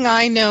only thing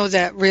I know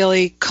that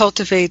really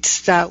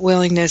cultivates that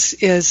willingness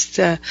is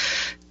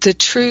the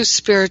true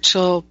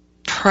spiritual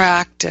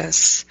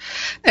practice.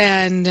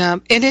 And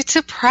it's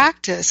a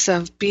practice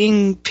of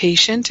being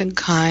patient and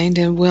kind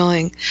and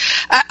willing.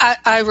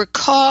 I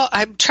recall,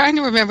 I'm trying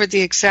to remember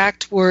the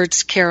exact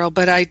words, Carol,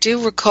 but I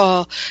do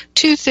recall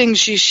two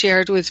things you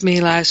shared with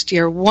me last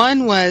year.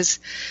 One was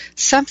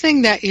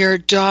something that your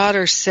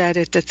daughter said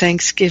at the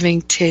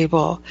Thanksgiving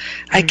table.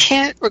 I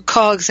can't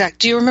recall exact.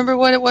 Do you remember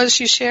what it was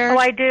you shared?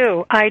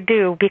 Oh, I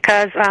do,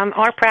 because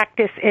our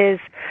practice is,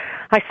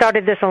 I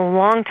started this a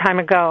long time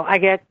ago. I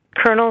get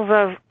kernels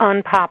of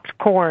unpopped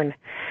corn,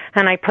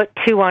 and I put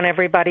 2 on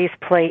everybody's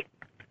plate.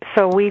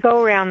 So we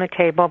go around the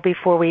table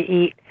before we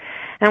eat,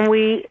 and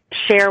we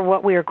share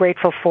what we are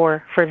grateful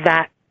for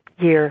that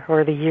year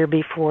or the year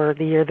before,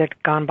 the year that's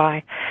gone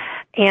by.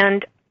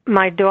 And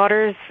my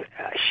daughter's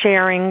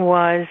sharing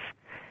was,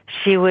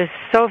 she was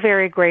so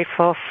very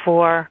grateful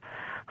for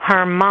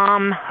her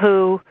mom,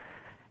 who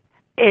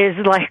is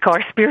like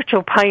our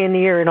spiritual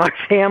pioneer in our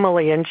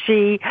family, and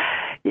she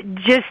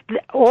just,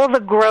 all the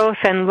growth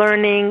and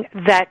learning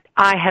that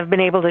I have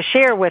been able to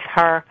share with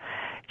her,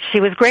 she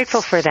was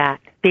grateful for that,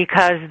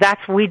 because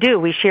that's what we do.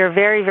 We share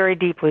very, very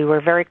deeply. We're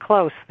very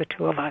close, the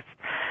two of us.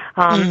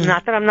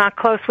 Not that I'm not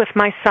close with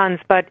my sons,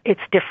 but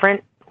it's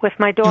different with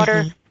my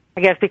daughter.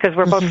 I guess because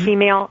we're both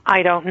female,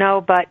 I don't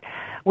know, but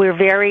we're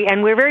very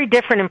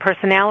different in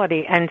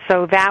personality, and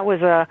so that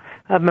was a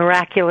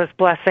miraculous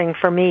blessing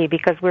for me,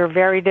 because we're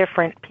very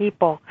different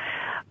people.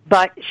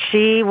 But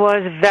she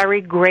was very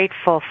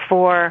grateful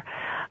for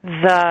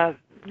the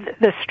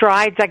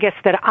strides, I guess,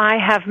 that I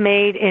have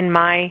made in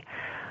my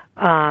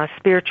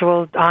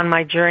spiritual, on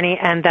my journey,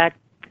 and that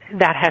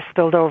has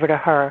spilled over to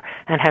her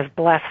and has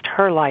blessed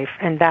her life,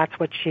 and that's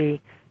what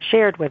she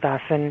shared with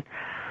us and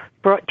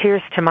brought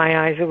tears to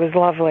my eyes. It was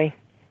lovely.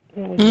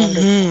 It was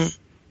wonderful.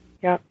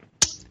 Yep.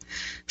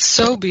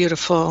 So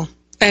beautiful.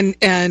 And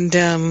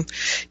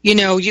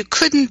you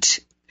couldn't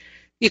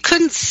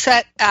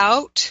set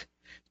out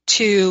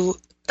to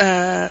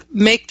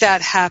make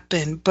that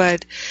happen,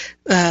 but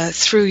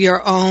through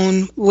your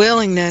own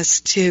willingness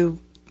to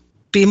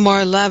be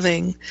more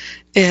loving,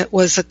 it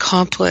was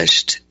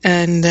accomplished,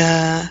 and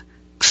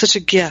such a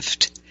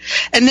gift.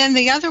 And then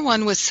the other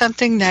one was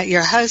something that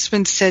your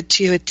husband said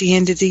to you at the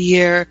end of the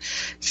year,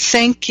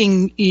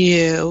 thanking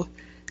you.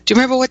 Do you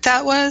remember what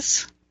that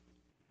was?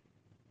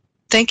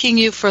 Thanking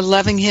you for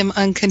loving him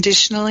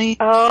unconditionally?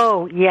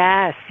 Oh,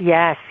 yes.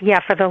 Yeah,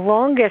 for the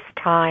longest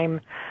time,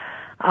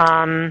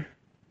 I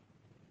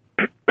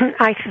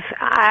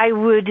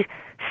would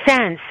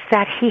sense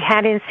that he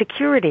had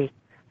insecurity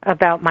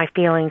about my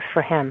feelings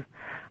for him.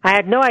 I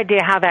had no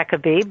idea how that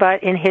could be,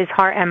 but in his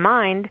heart and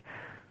mind,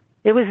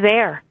 it was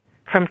there.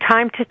 From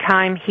time to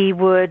time, he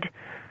would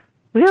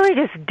really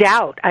just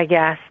doubt, I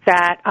guess,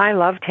 that I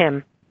loved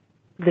him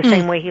the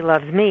same way he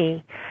loves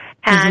me.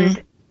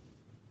 And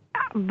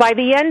by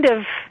the end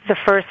of the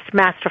first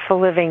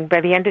Masterful Living,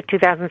 by the end of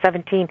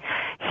 2017,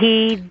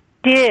 he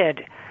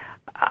did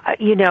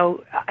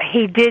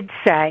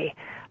say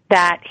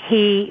that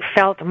he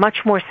felt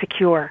much more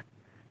secure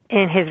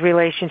in his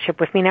relationship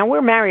with me. Now,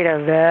 we're married a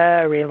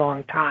very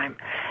long time,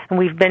 and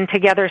we've been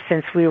together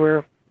since we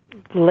were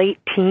late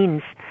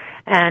teens.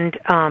 And,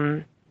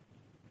 I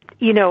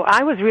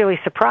was really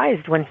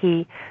surprised when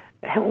he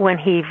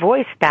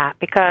voiced that,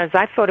 because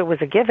I thought it was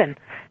a given,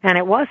 and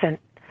it wasn't.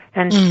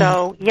 And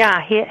so,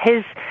 yeah,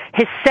 his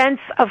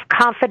sense of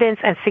confidence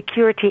and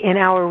security in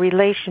our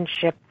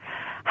relationship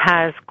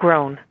has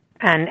grown,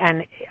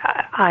 and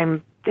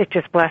it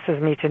just blesses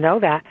me to know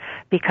that,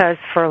 because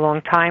for a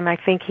long time I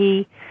think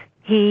he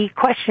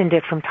questioned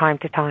it from time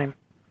to time,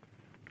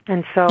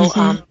 and so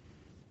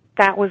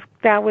that was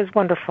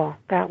wonderful.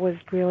 That was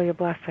really a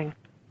blessing.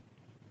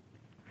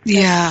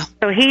 Yeah.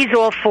 So he's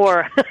all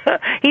for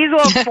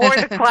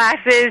the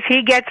classes.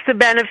 He gets the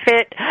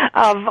benefit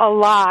of a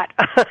lot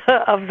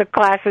of the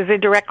classes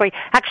indirectly.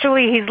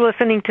 Actually, he's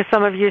listening to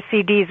some of your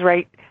CDs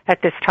right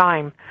at this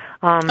time.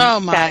 Oh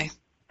my.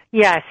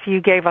 Yes,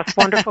 you gave us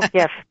wonderful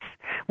gifts.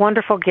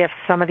 Wonderful gifts.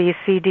 Some of these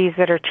CDs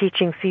that are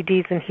teaching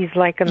CDs, and he's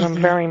liking them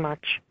very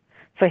much.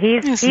 So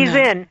he's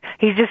in.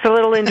 He's just a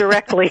little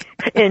indirectly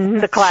in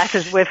the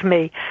classes with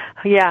me.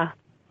 Yeah.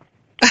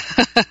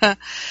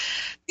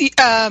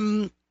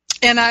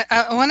 And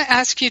I want to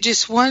ask you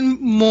just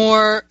one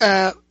more.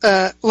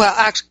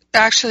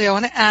 Actually, I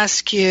want to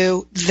ask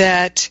you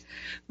that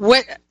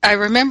what I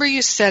remember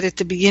you said at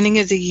the beginning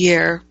of the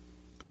year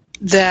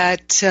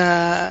that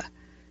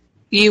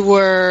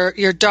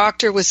your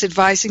doctor was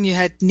advising you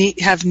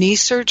have knee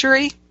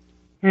surgery.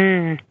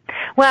 Well,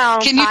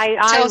 can you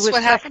tell us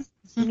what happened?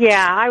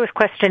 Yeah, I was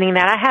questioning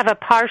that. I have a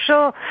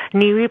partial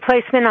knee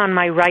replacement on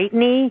my right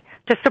knee,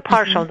 just a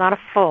partial, not a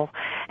full.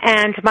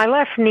 And my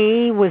left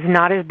knee was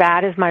not as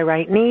bad as my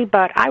right knee,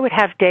 but I would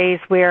have days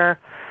where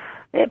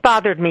it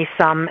bothered me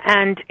some,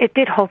 and it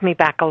did hold me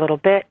back a little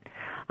bit.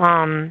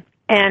 And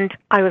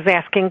I was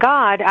asking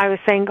God, I was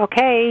saying,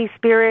 okay,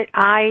 Spirit,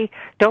 I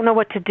don't know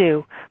what to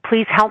do.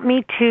 Please help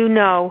me to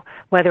know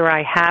whether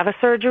I have a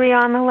surgery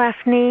on the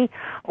left knee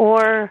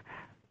or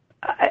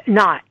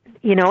not.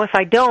 You know, if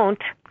I don't,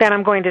 then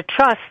I'm going to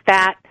trust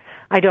that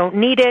I don't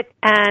need it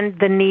and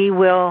the knee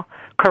will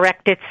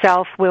correct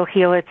itself, will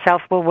heal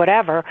itself, will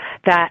whatever,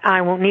 that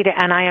I won't need it.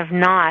 And I have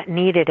not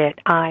needed it.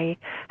 I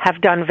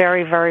have done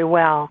very, very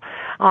well.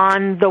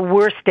 On the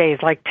worst days,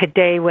 like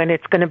today when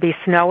it's going to be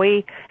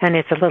snowy and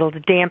it's a little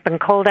damp and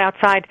cold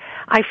outside,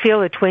 I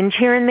feel a twinge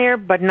here and there,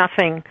 but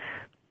nothing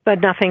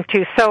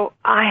too. So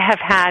I have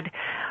had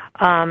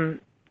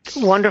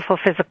wonderful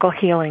physical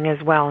healing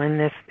as well in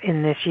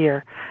this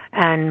year.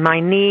 And my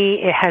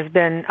knee, it has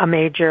been a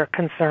major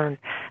concern.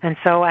 And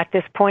so at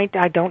this point,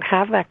 I don't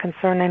have that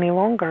concern any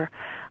longer.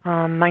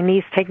 My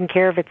knee's taking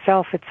care of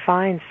itself. It's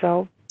fine.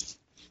 So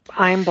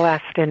I'm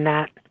blessed in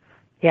that.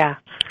 Yeah.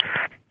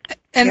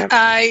 And yep.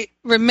 I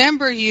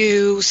remember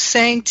you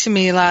saying to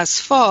me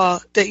last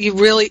fall that you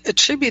really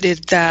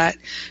attributed that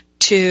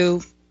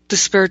to the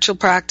spiritual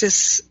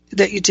practice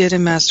that you did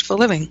in Masterful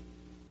Living.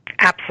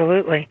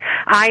 Absolutely.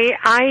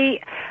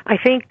 I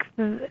think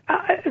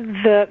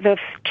the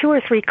 2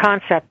 or 3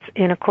 concepts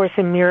in A Course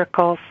in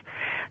Miracles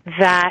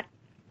that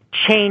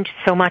changed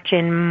so much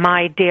in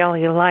my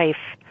daily life,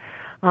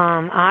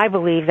 I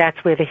believe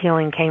that's where the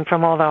healing came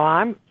from, although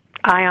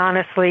I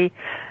honestly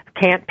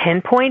can't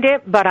pinpoint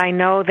it, but I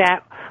know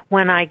that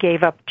when I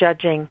gave up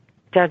judging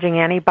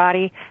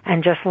anybody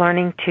and just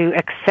learning to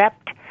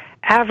accept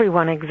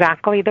everyone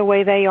exactly the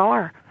way they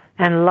are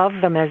and love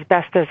them as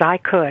best as I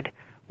could,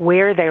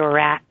 where they were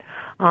at,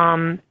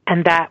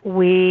 and that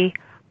we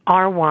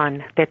are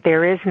one, that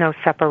there is no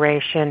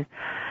separation.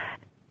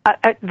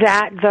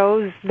 That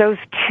those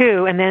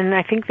 2, and then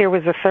I think there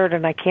was a third,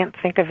 and I can't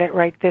think of it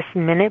right this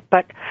minute,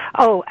 but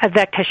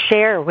that to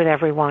share with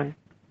everyone,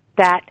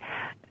 that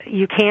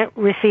you can't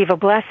receive a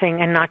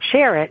blessing and not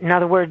share it. In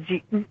other words,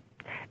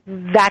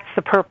 that's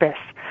the purpose.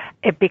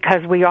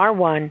 Because we are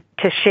one,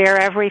 to share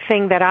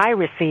everything that I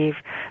receive,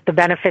 the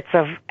benefits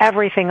of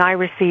everything I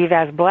receive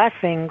as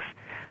blessings,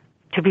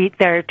 to be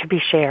there to be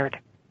shared.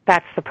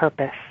 That's the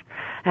purpose.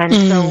 And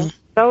so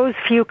those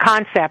few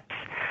concepts,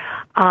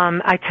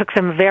 I took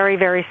them very,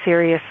 very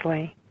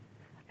seriously.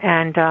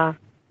 And I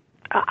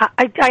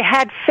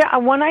had,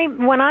 when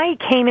I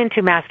came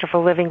into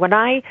Masterful Living, when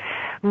I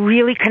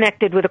really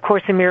connected with A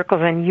Course in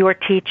Miracles and your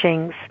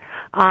teachings,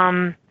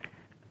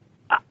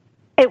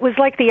 it was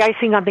like the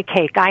icing on the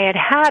cake. I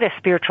had a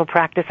spiritual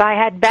practice. I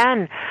had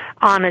been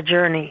on a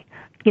journey.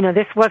 You know,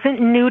 this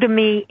wasn't new to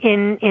me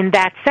in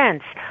that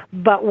sense.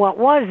 But what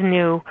was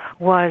new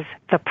was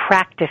the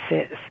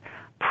practices.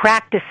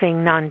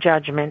 Practicing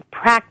non-judgment,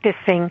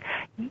 practicing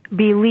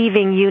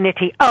believing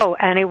unity. Oh,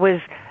 and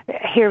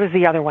here was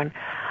the other one,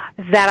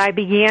 that I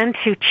began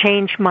to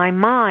change my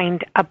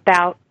mind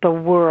about the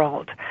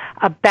world,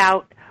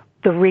 about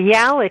the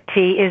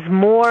reality is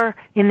more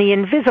in the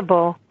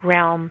invisible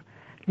realm,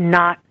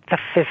 not the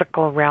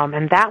physical realm.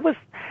 And that was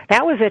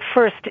at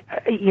first,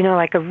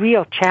 like a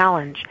real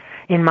challenge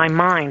in my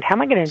mind. How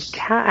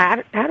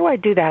do I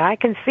do that? I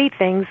can see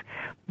things,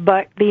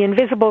 but the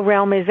invisible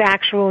realm is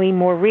actually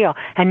more real.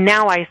 And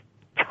now I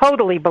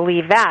totally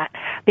believe that,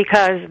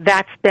 because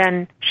that's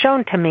been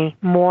shown to me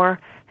more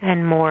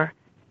and more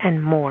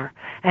and more.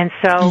 And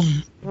so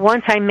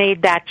once I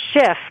made that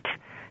shift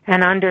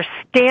and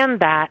understand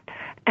that,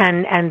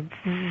 and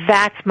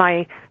that's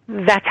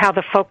how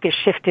the focus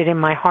shifted in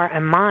my heart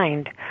and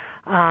mind,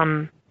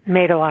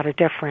 made a lot of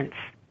difference.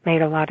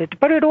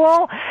 But it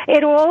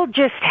all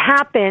just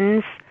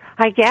happens,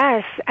 I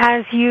guess,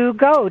 as you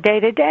go day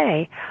to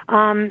day,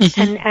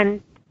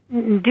 and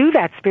do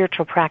that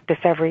spiritual practice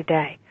every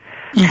day.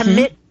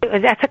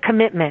 That's a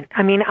commitment.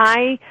 I mean,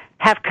 I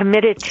have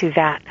committed to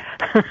that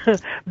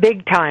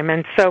big time,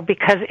 and so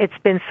because it's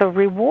been so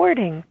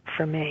rewarding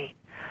for me,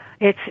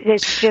 it's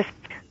just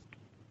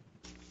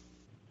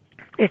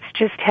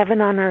heaven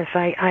on earth.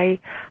 I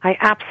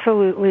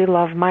absolutely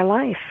love my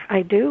life.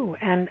 I do,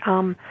 and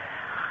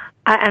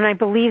I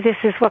believe this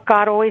is what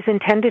God always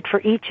intended for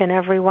each and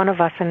every one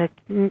of us. And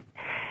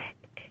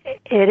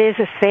it is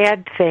a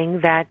sad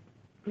thing that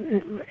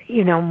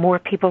more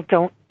people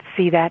don't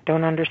see that,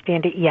 don't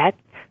understand it yet.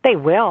 They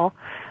will,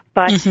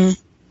 but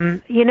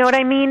you know what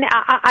I mean?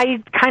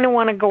 I kind of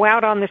want to go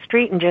out on the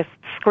street and just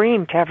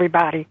scream to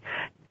everybody,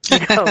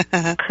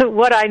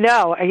 what I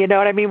know, you know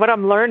what I mean? What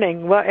I'm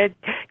learning,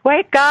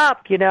 wake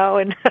up,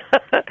 and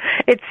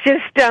it's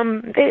just,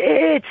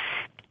 it's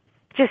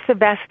just the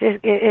best.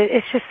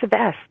 It's just the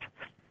best.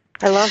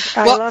 I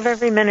love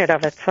every minute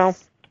of it. So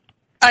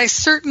I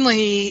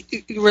certainly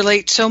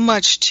relate so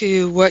much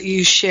to what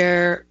you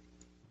share,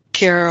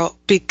 Carol,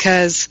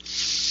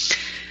 because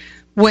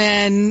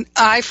when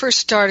I first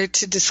started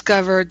to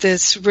discover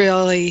this,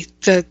 really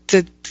the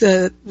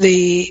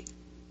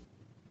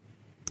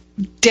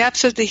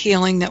depth of the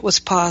healing that was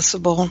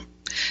possible,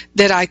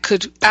 that I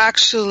could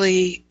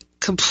actually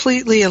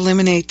completely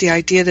eliminate the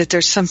idea that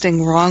there's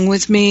something wrong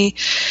with me,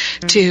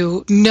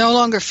 to no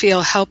longer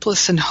feel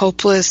helpless and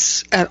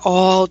hopeless at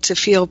all, to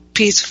feel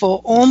peaceful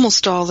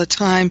almost all the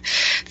time.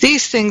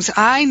 These things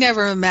I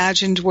never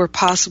imagined were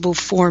possible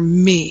for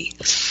me.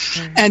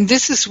 And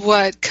this is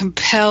what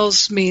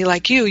compels me,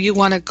 like you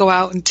want to go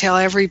out and tell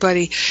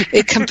everybody.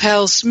 It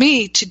compels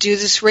me to do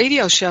this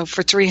radio show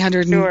for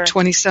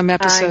 320 some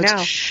episodes. I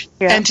know.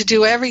 Yeah. And to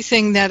do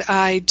everything that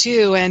I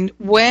do. And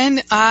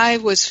when I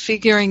was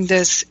figuring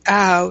this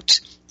out,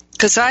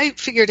 because I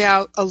figured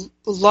out a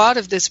lot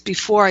of this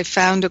before I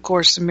found A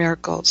Course in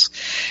Miracles.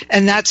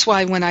 And that's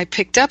why when I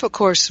picked up A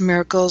Course in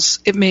Miracles,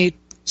 it made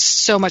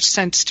so much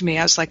sense to me.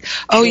 I was like,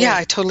 oh yeah,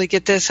 I totally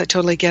get this. I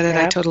totally get it.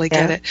 I totally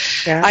get it.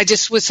 Yeah. I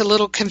just was a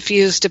little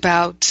confused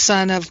about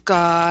Son of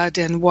God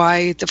and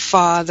why the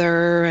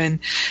Father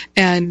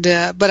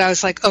but I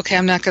was like, okay,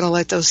 I'm not going to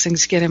let those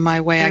things get in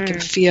my way. I can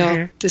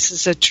feel this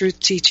is a truth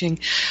teaching.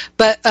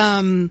 But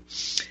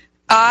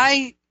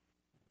I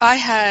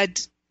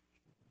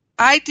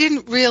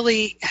didn't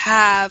really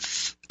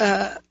have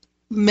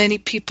many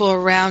people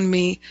around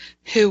me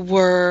who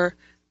were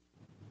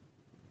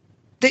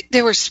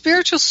they were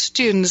spiritual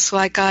students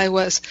like I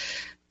was,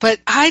 but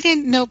I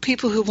didn't know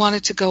people who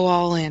wanted to go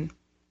all in.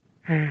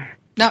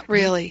 Not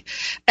really.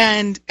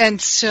 And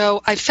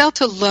so I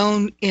felt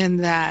alone in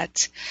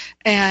that.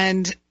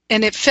 And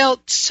it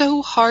felt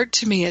so hard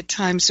to me at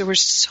times. There were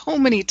so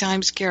many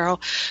times,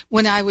 Carol,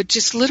 when I would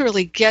just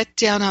literally get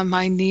down on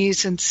my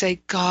knees and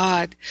say,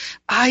 God,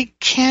 I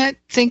can't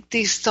think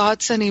these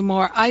thoughts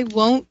anymore. I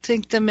won't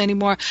think them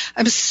anymore.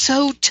 I'm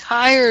so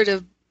tired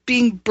of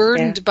being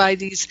burdened by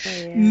these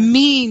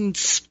mean,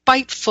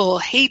 spiteful,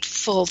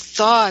 hateful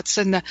thoughts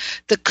and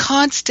the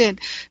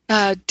constant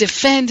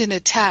defend and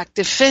attack.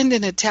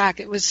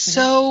 It was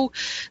so,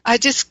 I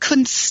just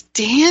couldn't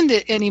stand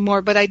it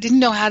anymore, but I didn't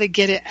know how to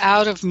get it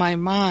out of my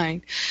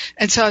mind.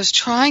 And so I was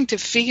trying to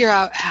figure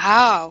out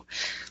how.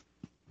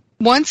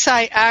 Once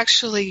I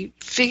actually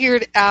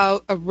figured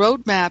out a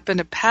roadmap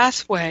and a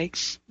pathway,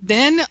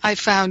 then I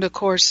found A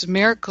Course in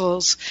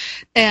Miracles,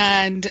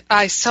 and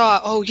I saw,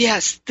 oh,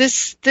 yes,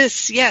 this,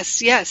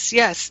 yes.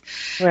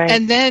 Right.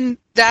 And then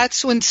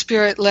that's when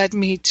Spirit led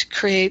me to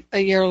create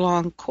a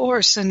year-long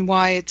course, and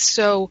why it's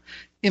so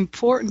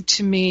important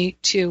to me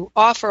to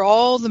offer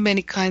all the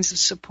many kinds of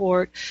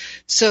support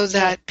so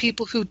that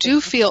people who do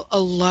feel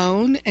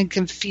alone and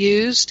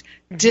confused,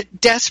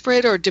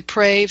 desperate or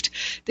depraved,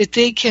 that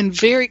they can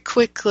very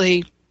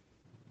quickly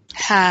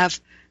have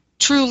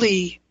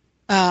truly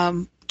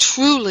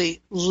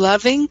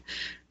loving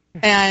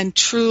and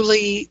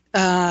truly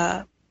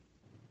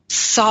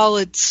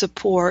solid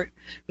support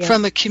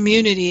from a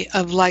community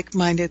of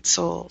like-minded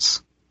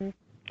souls.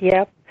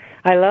 Yep,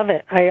 I love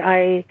it.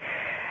 I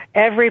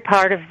every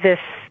part of this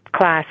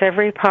class,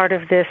 every part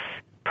of this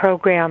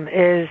program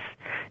is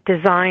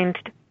designed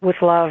with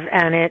love,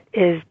 and it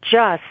is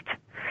just,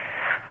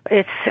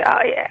 it's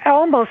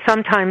almost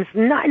sometimes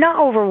not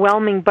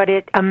overwhelming, but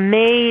it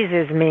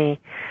amazes me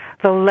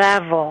the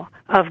level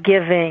of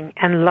giving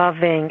and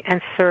loving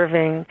and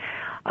serving.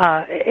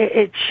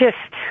 It's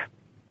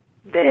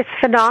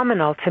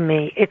phenomenal to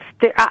me.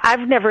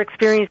 I've never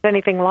experienced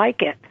anything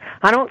like it.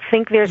 I don't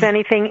think there's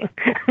anything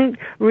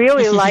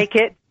really like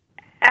it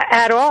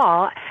at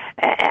all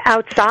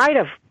outside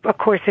of A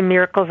Course in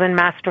Miracles and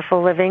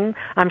Masterful Living.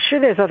 I'm sure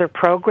there's other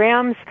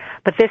programs,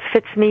 but this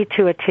fits me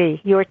to a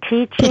T. Your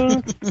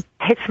teaching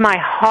hits my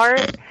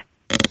heart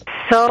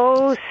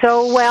so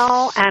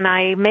well, and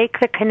I make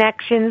the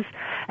connections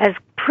as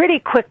pretty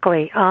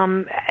quickly.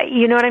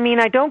 You know what I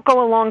mean? I don't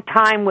go a long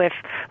time with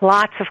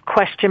lots of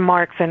question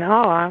marks and,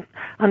 I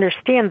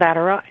understand that,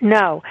 or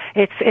no.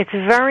 It's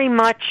very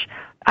much,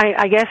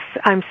 I guess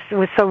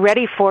was so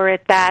ready for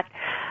it that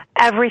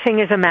everything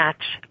is a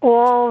match.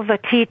 All the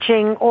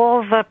teaching,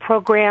 all the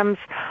programs,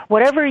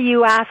 whatever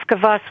you ask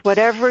of us,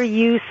 whatever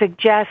you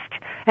suggest,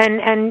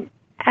 and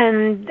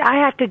I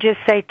have to just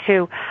say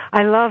too,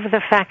 I love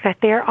the fact that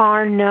there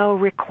are no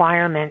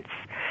requirements.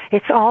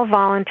 It's all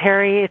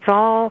voluntary. It's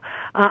all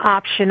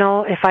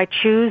optional. If I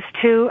choose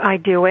to, I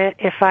do it.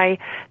 If I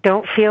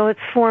don't feel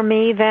it's for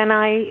me, then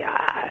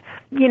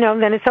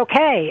then it's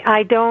okay.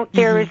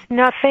 There's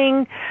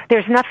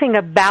nothing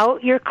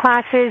about your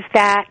classes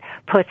that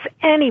puts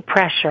any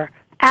pressure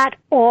at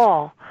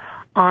all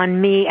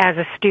on me as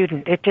a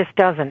student. It just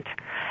doesn't.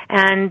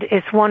 And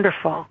it's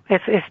wonderful.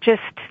 It's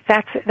just,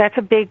 that's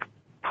a big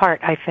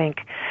part, I think,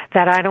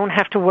 that I don't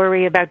have to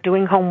worry about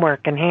doing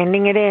homework and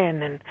handing it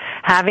in and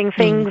having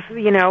things,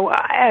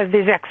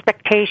 there's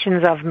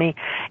expectations of me.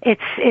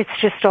 It's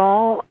just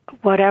all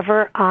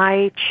whatever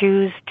however I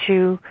choose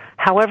to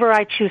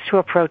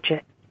approach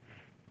it.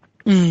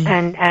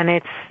 And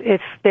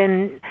it's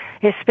been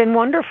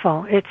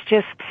wonderful. It's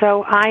just,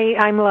 so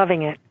I'm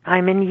loving it.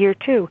 I'm in year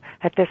 2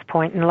 at this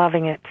point and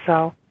loving it.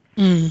 So,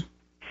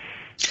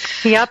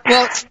 Yep.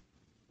 Well,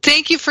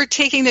 thank you for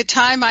taking the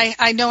time.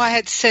 I know I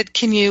had said,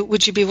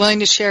 would you be willing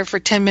to share for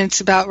 10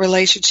 minutes about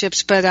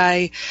relationships, but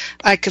I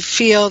could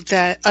feel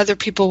that other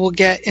people will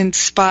get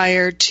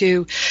inspired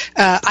to,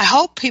 I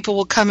hope people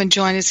will come and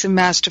join us in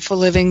Masterful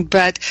Living,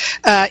 but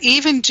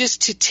even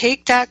just to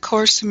take that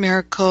Course in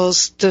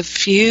Miracles, the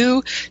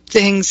few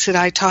things that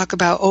I talk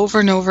about over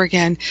and over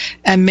again,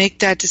 and make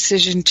that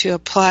decision to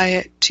apply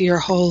it to your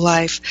whole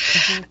life.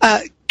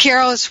 Mm-hmm.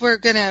 Carol, as we're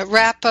going to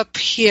wrap up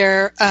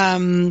here,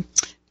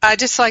 I'd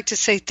just like to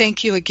say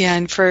thank you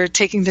again for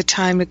taking the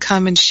time to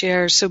come and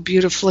share so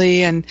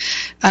beautifully, and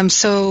I'm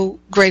so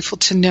grateful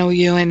to know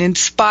you and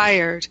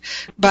inspired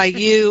by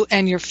you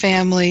and your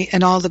family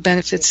and all the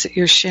benefits that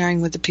you're sharing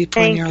with the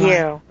people in your life.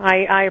 Thank you.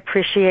 I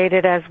appreciate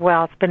it as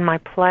well. It's been my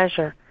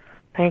pleasure.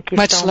 Thank you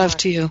so much. Much love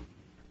to you.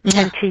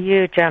 And to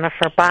you,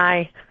 Jennifer.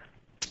 Bye.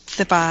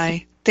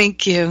 Bye.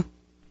 Thank you.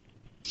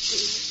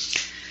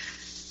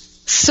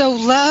 So,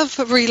 love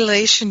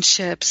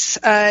relationships.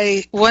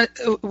 I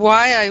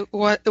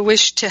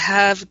wish to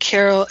have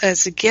Carol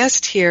as a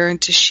guest here and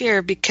to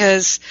share,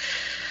 because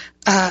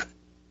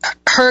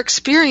her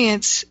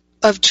experience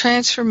of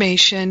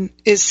transformation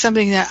is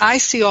something that I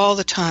see all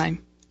the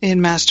time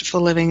in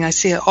Masterful Living. I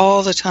see it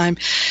all the time,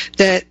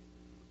 that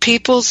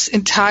people's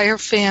entire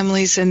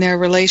families and their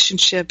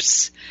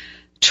relationships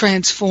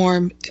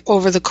transform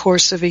over the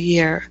course of a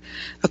year.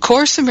 A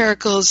Course in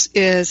Miracles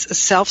is a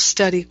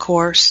self-study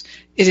course.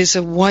 It is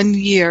a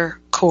 1-year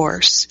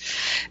course,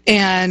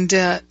 and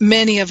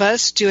many of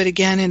us do it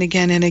again and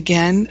again and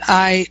again.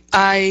 I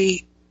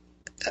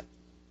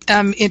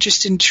am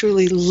interested in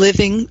truly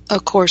living a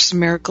Course in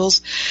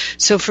Miracles.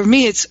 So for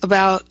me, it's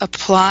about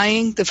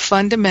applying the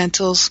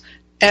fundamentals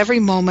every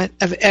moment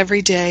of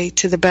every day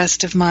to the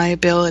best of my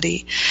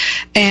ability.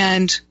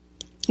 And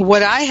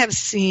what I have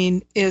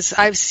seen is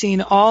I've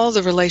seen all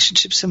the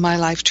relationships in my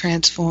life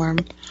transform.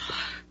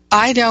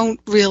 I don't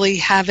really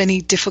have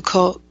any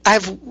I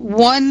have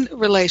one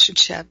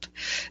relationship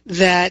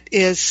that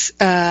is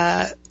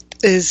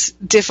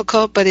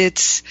difficult, but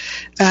it's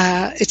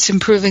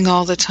improving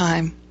all the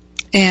time.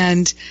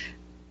 And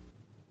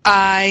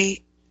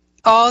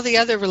all the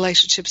other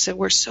relationships that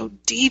were so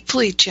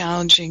deeply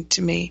challenging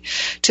to me,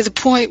 to the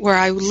point where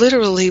I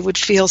literally would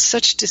feel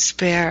such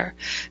despair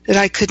that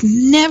I could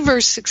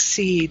never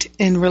succeed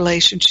in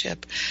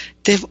relationship,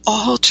 they've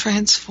all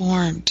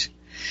transformed.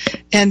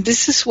 And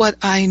this is what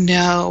I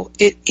know.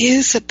 It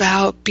is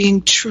about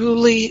being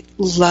truly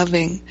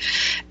loving.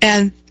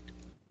 And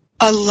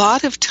a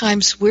lot of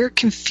times we're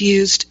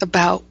confused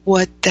about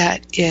what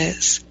that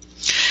is.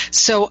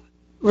 So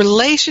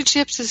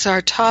relationships is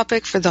our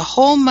topic for the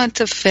whole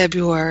month of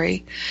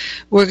February.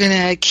 We're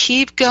going to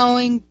keep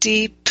going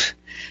deep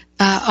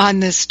on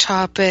this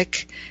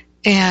topic,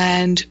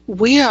 and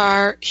we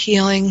are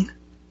healing,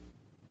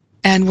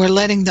 and we're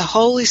letting the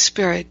Holy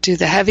Spirit do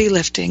the heavy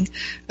lifting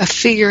of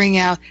figuring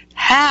out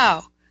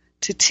how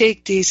to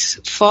take these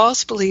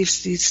false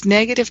beliefs, these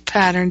negative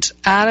patterns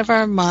out of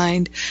our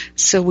mind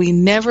so we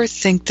never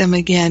think them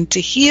again, to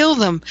heal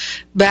them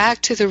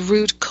back to the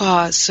root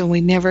cause so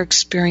we never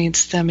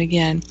experience them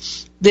again.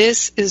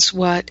 This is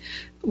what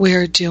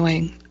we're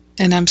doing,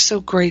 and I'm so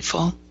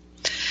grateful.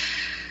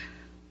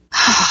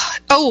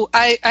 Oh,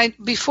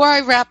 before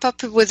I wrap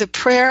up with a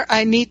prayer,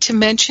 I need to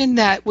mention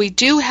that we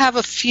do have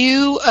a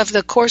few of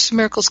the Course in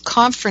Miracles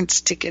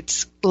conference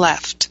tickets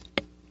left.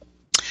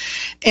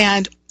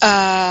 And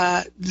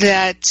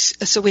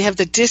so we have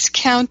the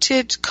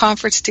discounted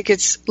conference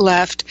tickets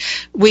left.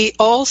 We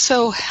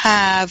also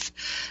have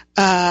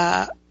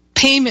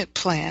payment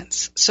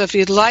plans. So if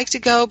you'd like to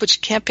go, but you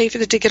can't pay for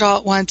the ticket all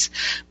at once,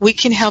 we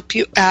can help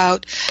you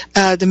out.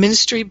 The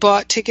ministry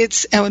bought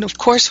tickets, and of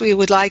course we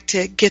would like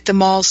to get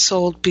them all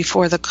sold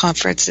before the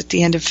conference at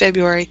the end of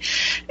February.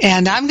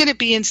 And I'm going to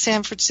be in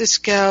San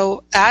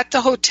Francisco at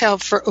the hotel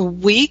for a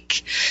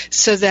week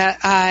so that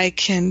I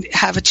can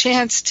have a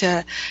chance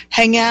to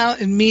hang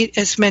out and meet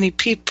as many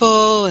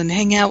people and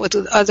hang out with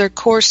other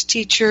course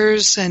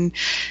teachers. And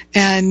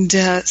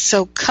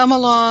so come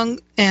along.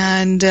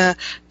 And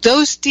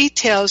those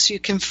details you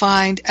can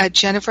find at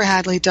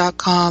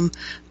jenniferhadley.com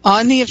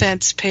on the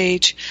events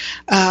page.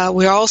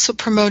 We're also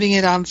promoting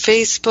it on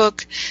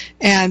Facebook,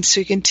 and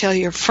so you can tell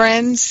your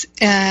friends.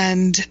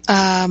 And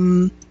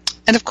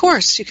of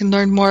course, you can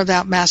learn more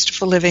about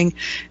Masterful Living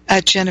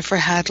at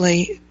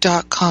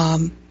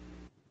jenniferhadley.com.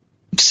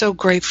 I'm so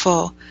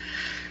grateful.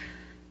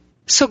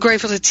 So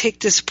grateful to take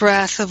this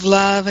breath of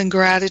love and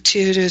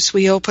gratitude as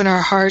we open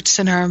our hearts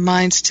and our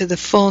minds to the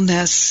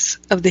fullness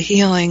of the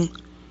healing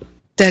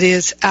that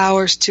is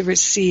ours to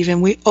receive, and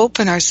we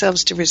open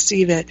ourselves to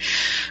receive it.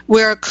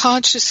 We are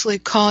consciously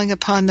calling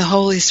upon the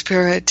Holy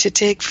Spirit to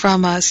take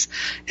from us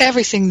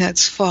everything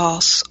that's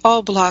false,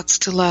 all blocks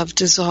to love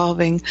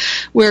dissolving.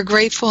 We're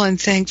grateful and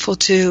thankful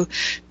to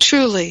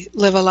truly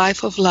live a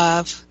life of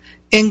love.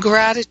 In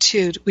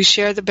gratitude, we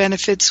share the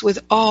benefits with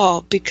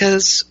all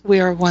because we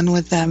are one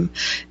with them.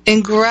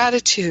 In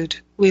gratitude,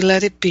 we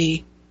let it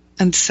be,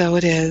 and so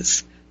it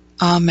is.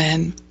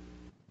 Amen.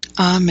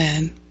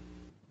 Amen.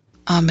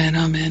 Amen.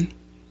 Amen.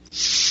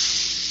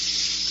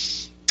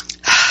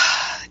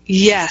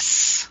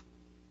 Yes.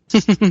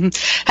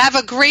 Have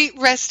a great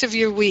rest of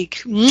your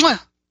week. Mwah!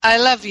 I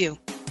love you.